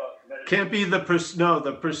a little about meditation. Can't be the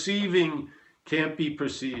perceiving can't be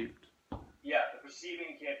perceived. Yeah, the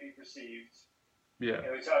perceiving can't be perceived. Yeah.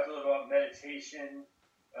 And we talked a little about meditation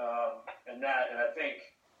and that. And I think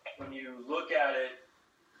when you look at it,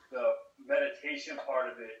 the meditation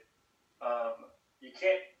part of it, you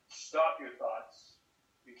can't stop your thoughts.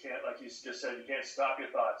 You can't, like you just said, you can't stop your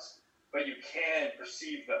thoughts, but you can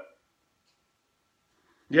perceive them.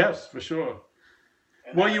 Yes, for sure.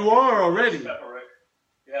 And well, you are already.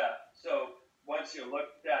 Yeah. So once you look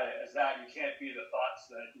at it as that, you can't be the thoughts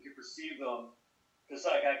then. You can perceive them, just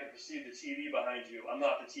like I can perceive the TV behind you. I'm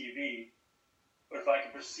not the TV. But if I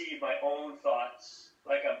can perceive my own thoughts,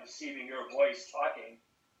 like I'm perceiving your voice talking,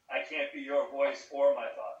 I can't be your voice or my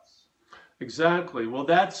thoughts. Exactly. Well,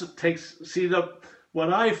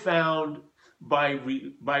 what I found by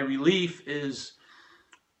relief is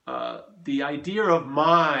the idea of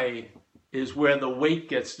my is where the weight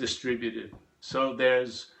gets distributed. So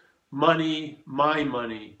there's money, my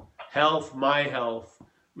money, health, my health,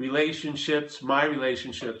 relationships, my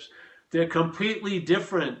relationships. They're completely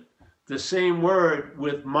different. The same word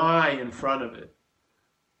with my in front of it.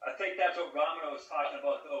 I think that's what Ramana was talking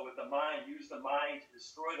about, though, with the mind. Use the mind to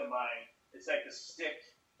destroy the mind. It's like the stick,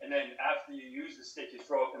 and then after you use the stick, you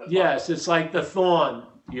throw it in the fire. Yes, it's like the thorn.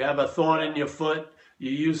 You have a thorn in your foot,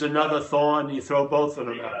 you use another thorn, you throw both of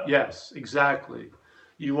them out. Yes, exactly.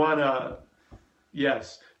 You want to,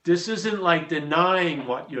 yes. This isn't like denying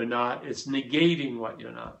what you're not, it's negating what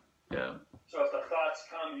you're not. Yeah. So if the thoughts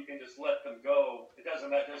come, you can just let them go. It doesn't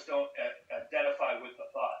matter, just don't identify with the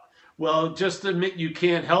thought. Well, just admit you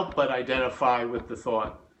can't help but identify with the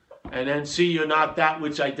thought. And then see you're not that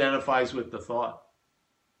which identifies with the thought.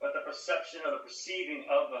 But the perception or the perceiving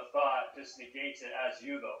of the thought just negates it as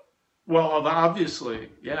you, though. Well, obviously,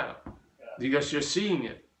 yeah. Because you're seeing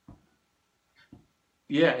it.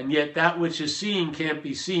 Yeah, and yet that which is seen can't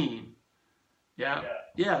be seen. Yeah.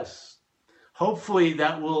 Yes. Hopefully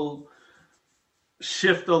that will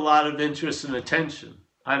shift a lot of interest and attention.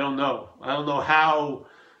 I don't know. I don't know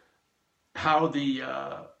how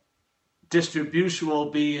the distribution will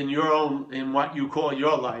be in what you call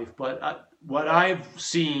your life, but what I've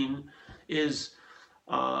seen is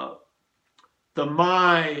the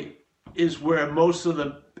my is where most of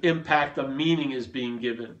the impact of meaning is being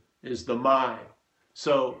given, is the my.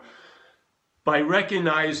 So by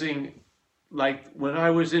recognizing, like when I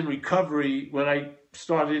was in recovery, when I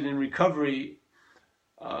started in recovery,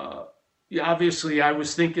 obviously I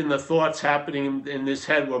was thinking the thoughts happening in this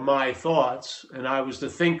head were my thoughts, and I was the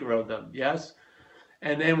thinker of them, yes?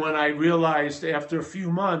 And then when I realized after a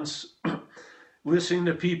few months, listening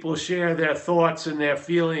to people share their thoughts and their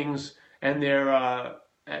feelings and their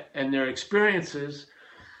experiences,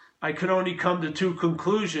 I could only come to two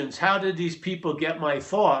conclusions. How did these people get my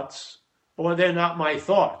thoughts, or they're not my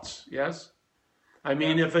thoughts, yes? I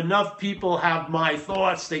mean, if enough people have my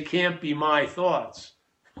thoughts, they can't be my thoughts.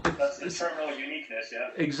 That's the terminal uniqueness, yeah?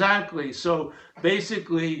 Exactly. So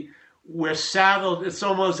basically, we're saddled. It's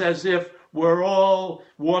almost as if we're all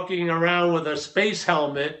walking around with a space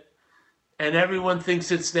helmet and everyone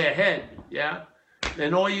thinks it's their head, yeah?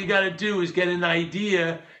 And all you got to do is get an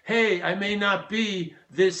idea, hey, I may not be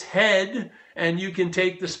this head, and you can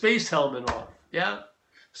take the space helmet off, yeah?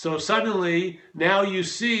 So suddenly, now you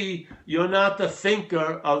see you're not the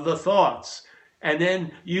thinker of the thoughts. And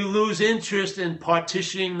then you lose interest in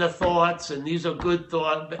partitioning the thoughts, and these are good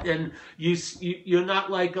thoughts, and you're not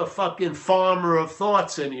like a fucking farmer of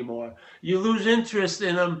thoughts anymore. You lose interest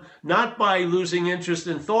in them, not by losing interest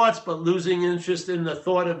in thoughts, but losing interest in the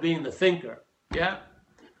thought of being the thinker. Yeah?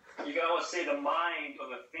 You can almost say the mind or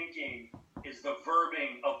the thinking is the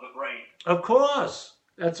verbing of the brain. Of course.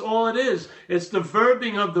 That's all it is. It's the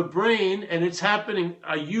verbing of the brain, and it's happening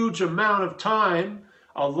a huge amount of time,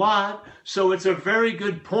 a lot. So it's a very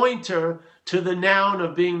good pointer to the noun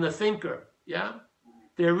of being the thinker. Yeah?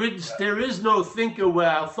 There is no thinker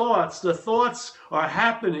without thoughts. The thoughts are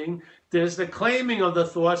happening. There's the claiming of the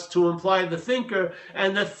thoughts to imply the thinker,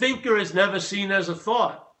 and the thinker is never seen as a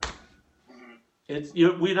thought.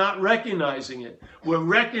 We're not recognizing it. We're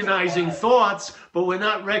recognizing thoughts, but we're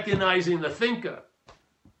not recognizing the thinker.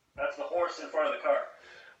 That's the horse in front of the car.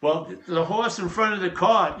 Well, the horse in front of the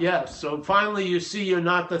cart, yes. So finally you see you're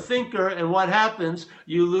not the thinker, and what happens?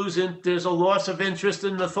 You lose there's a loss of interest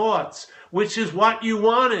in the thoughts, which is what you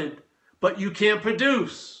wanted, but you can't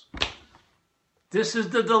produce. This is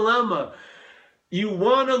the dilemma. You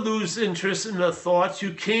want to lose interest in the thoughts,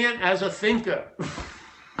 you can't as a thinker.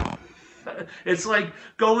 It's like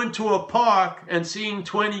going to a park and seeing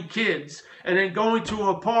 20 kids, and then going to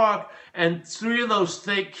a park and 3 of those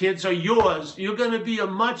kids are yours. You're going to be a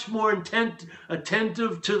much more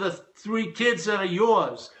attentive to the 3 kids that are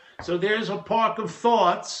yours. So there's a park of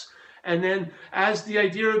thoughts, and then as the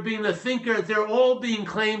idea of being the thinker, they're all being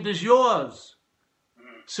claimed as yours.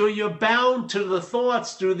 So you're bound to the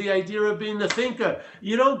thoughts through the idea of being the thinker.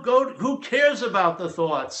 You don't who cares about the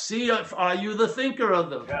thoughts? See, are you the thinker of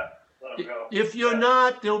them? Yeah. If you're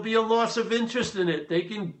not, there'll be a loss of interest in it.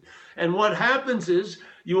 And what happens is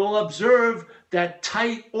you will observe that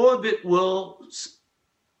tight orbit will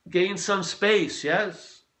gain some space.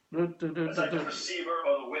 Yes. It's like the perceiver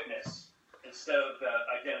or the witness instead of the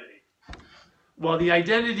identity. Well, the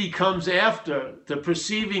identity comes after. The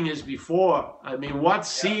perceiving is before. I mean, what's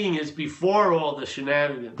seeing is before all the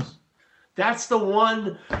shenanigans. That's the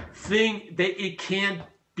one thing that it can't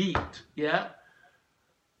beat. Yeah.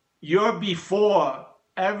 You're before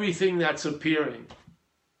everything that's appearing.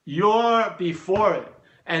 You're before it.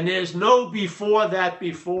 And there's no before that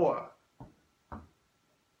before.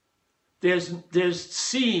 There's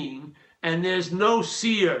seeing and there's no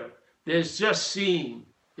seer. There's just seeing.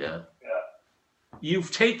 Yeah?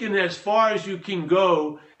 You've taken it as far as you can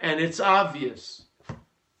go, and it's obvious.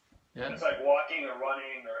 Yeah? It's like walking or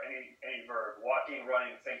running or any verb. Walking,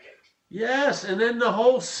 running, thinking. Yes, and then the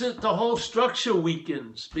whole structure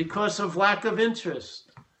weakens because of lack of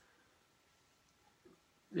interest.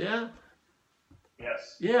 Yeah?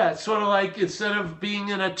 Yes. Yeah, it's sort of like instead of being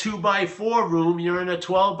in a 2x4 room, you're in a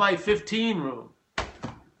 12x15 room.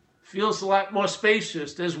 Feels a lot more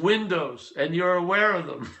spacious. There's windows, and you're aware of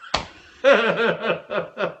them. You don't have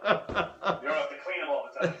to clean them all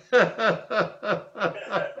the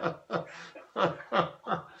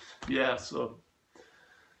time. Yeah, so...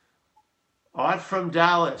 Art from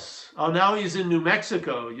Dallas. Oh, now he's in New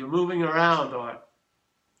Mexico. You're moving around, Art.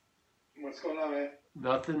 What's going on, man?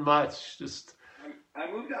 Nothing much. Just.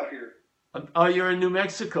 I moved out here. Oh, you're in New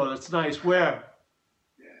Mexico. That's nice. Where?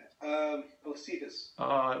 Yeah. Ositas.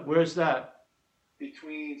 Where's that?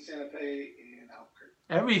 Between Santa Fe and Albuquerque.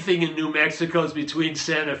 Everything in New Mexico is between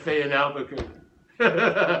Santa Fe and Albuquerque.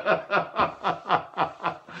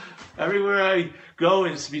 Everywhere I go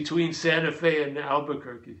is between Santa Fe and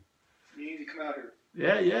Albuquerque. You need to come out here.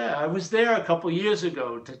 Yeah. I was there a couple years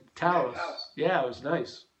ago to Taos. Yeah, it was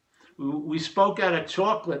nice. We spoke at a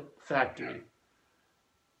chocolate factory.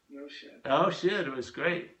 No shit. Oh shit, it was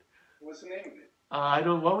great. What's the name of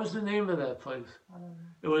it? What was the name of that place?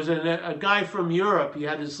 It was a guy from Europe. He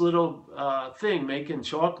had his little thing making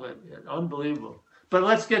chocolate. Unbelievable. But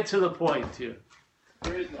let's get to the point here.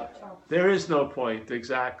 There is no point. There is no point,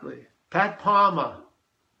 exactly. Pat Palmer.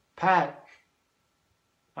 Pat,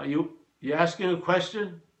 are you asking a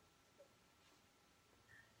question?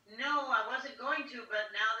 No, I wasn't going to,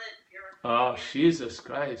 but now that you're... Oh, Jesus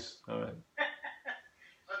Christ. All right.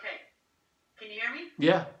 Okay. Can you hear me?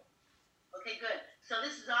 Yeah. Okay, good. So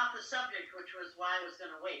this is off the subject, which was why I was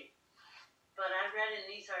going to wait. But I read in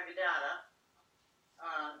Nisargadatta,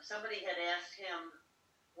 somebody had asked him,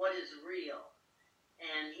 what is real?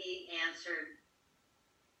 And he answered,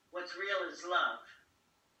 what's real is love.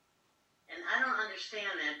 And I don't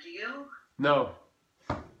understand that. Do you? No.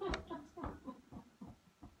 All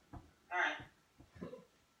right.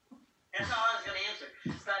 That's all I was going to answer.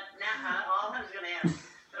 But now, all I was going to ask.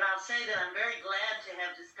 But I'll say that I'm very glad to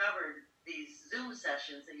have discovered these Zoom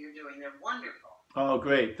sessions that you're doing. They're wonderful. Oh,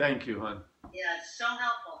 great. Thank you, hon. Yeah, it's so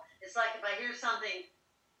helpful, It's like if I hear something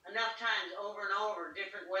enough times over and over,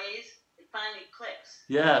 different ways, it finally clicks.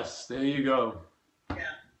 Yes, there you go. Yeah.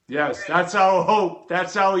 Yes, Great. that's our hope.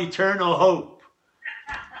 That's our eternal hope.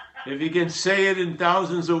 If you can say it in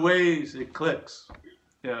thousands of ways, it clicks.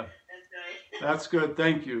 Yeah, That's right. that's good.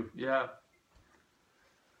 Thank you. Yeah.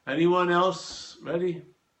 Anyone else ready?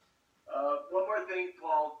 One more thing,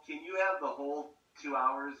 Paul. Can you have the whole 2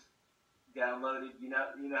 hours downloaded? You know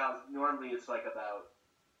how normally it's like about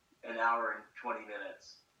an hour and 20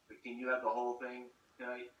 minutes. But can you have the whole thing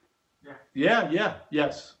tonight? Yeah.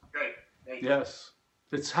 Yes. Great. Thank you. Yes.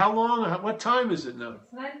 It's how long? What time is it now?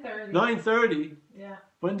 It's 9:30. 9:30. Yeah.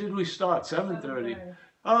 When did we start? 7:30. 7:30.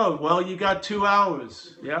 Oh, well, you got 2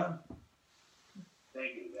 hours. Yeah.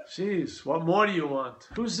 Thank you. Yeah. Jeez, what more do you want?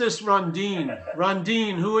 Who's this Rondine?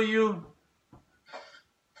 Rondine, who are you?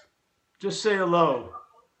 Just say hello.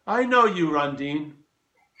 I know you, Rondine.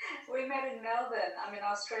 We met in Melbourne. I'm in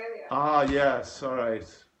Australia. Ah, yes. All right.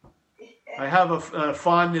 I have a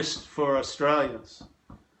fondness for Australians.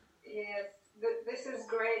 Yes, this is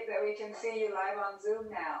great that we can see you live on Zoom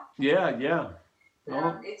now. Yeah.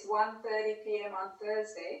 Oh, It's 1:30 p.m. on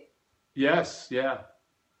Thursday. yes, yeah.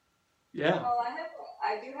 Well,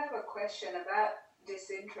 I do have a question about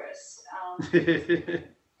disinterest.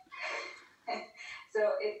 So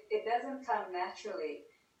it doesn't come naturally.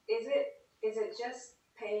 Is it just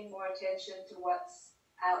paying more attention to what's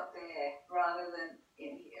out there rather than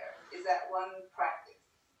in here? Is that one practice?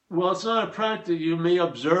 Well, it's not a practice. You may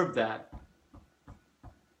observe that.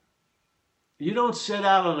 You don't set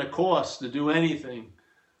out on a course to do anything.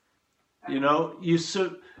 You know,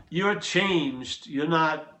 you're changed. You're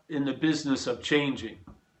not in the business of changing.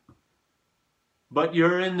 But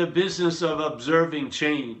you're in the business of observing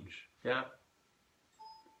change. Yeah?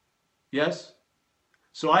 Yes?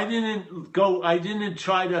 So I didn't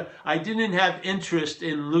have interest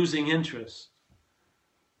in losing interest.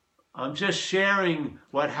 I'm just sharing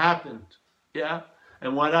what happened. Yeah?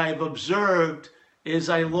 And what I've observed is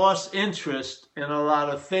I lost interest in a lot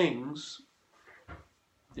of things.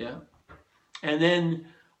 Yeah? And then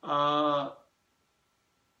a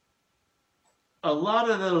lot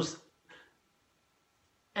of those,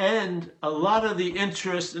 and a lot of the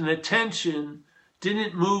interest and attention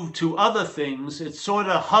didn't move to other things. It sort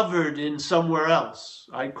of hovered in somewhere else.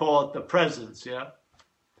 I call it the presence, yeah?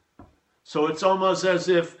 So it's almost as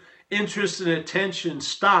if interest and attention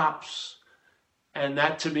stops, and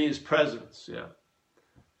that to me is presence, yeah?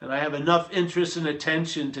 And I have enough interest and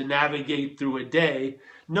attention to navigate through a day.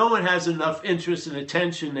 No one has enough interest and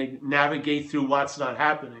attention to navigate through what's not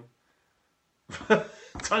happening.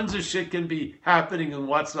 Tons of shit can be happening in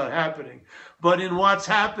what's not happening. But in what's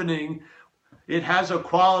happening, it has a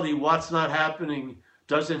quality what's not happening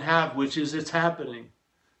doesn't have, which is it's happening.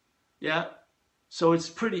 Yeah? So it's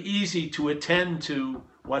pretty easy to attend to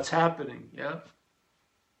what's happening. Yeah?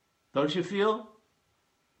 Don't you feel?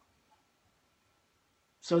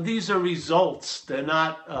 So these are results. They're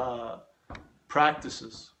not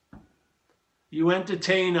practices. You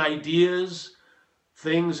entertain ideas,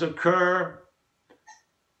 things occur,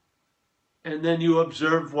 and then you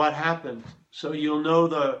observe what happened. So you know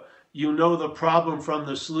the problem from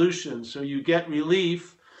the solution. So you get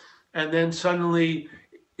relief, and then suddenly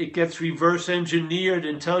it gets reverse engineered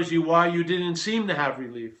and tells you why you didn't seem to have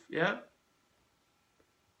relief. Yeah?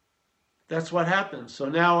 That's what happens. So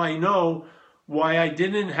now I know why I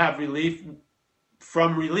didn't have relief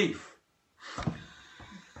from relief.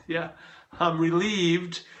 Yeah, I'm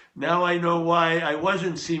relieved. Now I know why I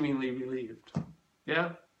wasn't seemingly relieved.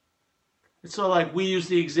 Yeah? It's so like we use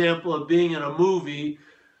the example of being in a movie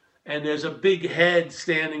and there's a big head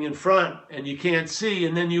standing in front and you can't see,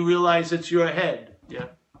 and then you realize it's your head. Yeah?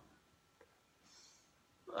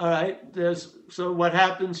 All right, so what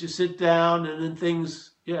happens? You sit down and then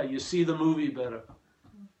things, you see the movie better.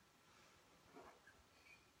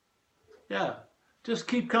 Yeah, just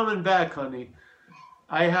keep coming back, honey.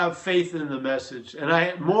 I have faith in the message.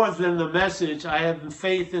 And more than the message, I have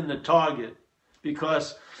faith in the target.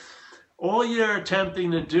 Because all you're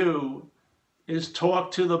attempting to do is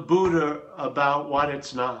talk to the Buddha about what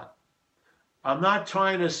it's not. I'm not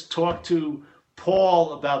trying to talk to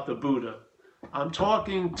Paul about the Buddha. I'm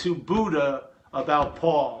talking to Buddha about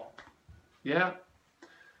Paul. Yeah?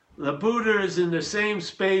 The Buddha is in the same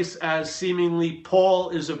space as seemingly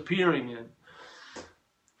Paul is appearing in.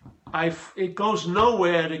 It goes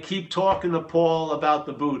nowhere to keep talking to Paul about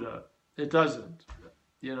the Buddha. It doesn't.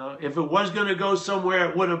 You know, if it was going to go somewhere,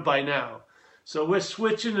 it would have by now. So we're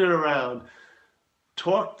switching it around.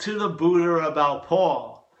 Talk to the Buddha about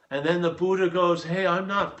Paul. And then the Buddha goes, hey, I'm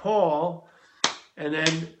not Paul. And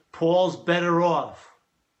then Paul's better off.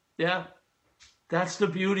 Yeah? That's the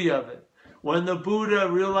beauty of it. When the Buddha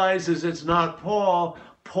realizes it's not Paul,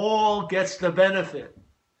 Paul gets the benefit.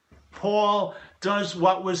 Paul does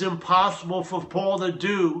what was impossible for Paul to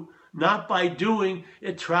do, not by doing,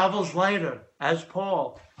 it travels lighter as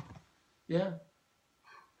Paul. Yeah.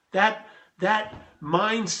 That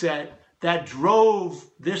mindset that drove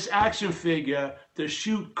this action figure to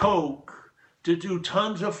shoot coke, to do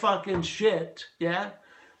tons of fucking shit, yeah?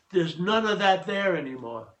 There's none of that there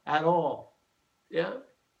anymore at all. Yeah?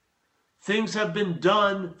 Things have been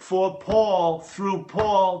done for Paul, through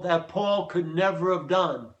Paul, that Paul could never have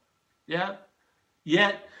done. Yeah?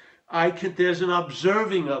 Yet, there's an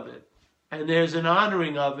observing of it, and there's an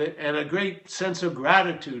honoring of it, and a great sense of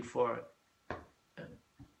gratitude for it.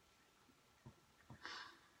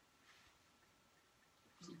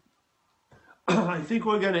 I think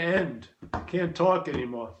we're going to end. Can't talk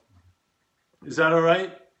anymore. Is that all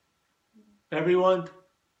right? Everyone?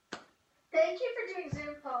 Thank you for doing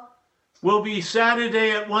Zoom, Paul. We'll be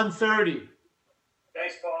Saturday at 1:30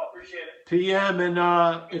 Thanks, Paul. Appreciate it. p.m. And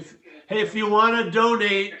if you want to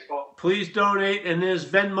donate, Thanks, Paul. please donate. And there's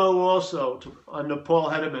Venmo also under Paul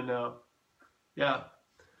Hederman now. Yeah,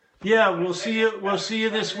 yeah. We'll see you. We'll see you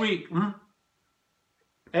this week.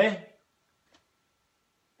 Eh?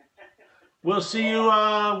 We'll see you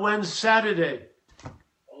Saturday.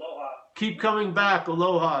 Aloha. Keep coming back.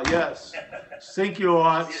 Aloha. Yes. Thank you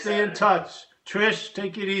all. Stay in touch. Trish,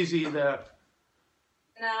 take it easy there.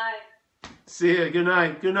 Night. See you. Good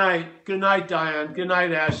night. Good night. Good night, Diane. Good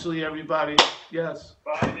night, Ashley, everybody. Yes.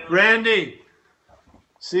 Bye. Randy.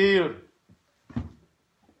 See you.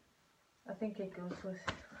 I think it goes with.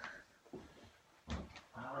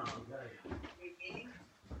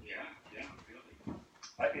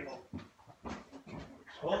 Bye, people.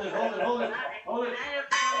 Hold it, hold it, hold it. Hold it.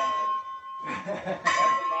 Bye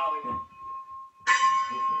from Maui.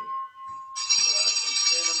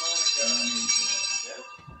 Santa Monica.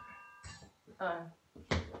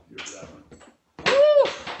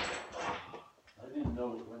 I didn't know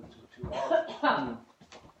it went to 2 hours.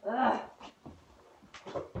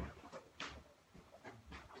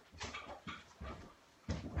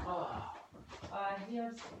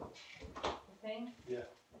 Here's the thing. Yeah.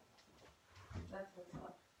 That's what's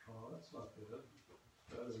up. Oh, that's not good.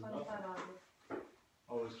 It's $25.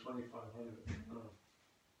 Oh, it's 2,500. Oh,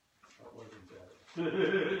 that wasn't bad.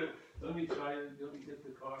 Let me try it. Let me get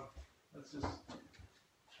the car. Let's just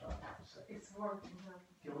try it for a second. It's working now.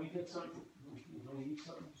 Can we get something? Can we eat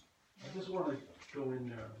something? I just want to go in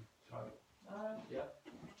there and try it. Yeah.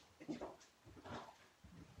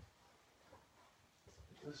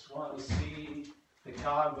 Just want to see the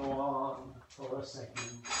car go on for a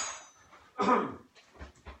second.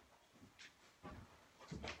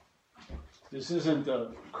 This isn't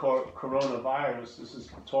the coronavirus. This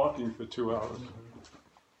is talking for 2 hours.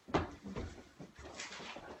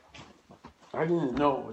 I didn't know it was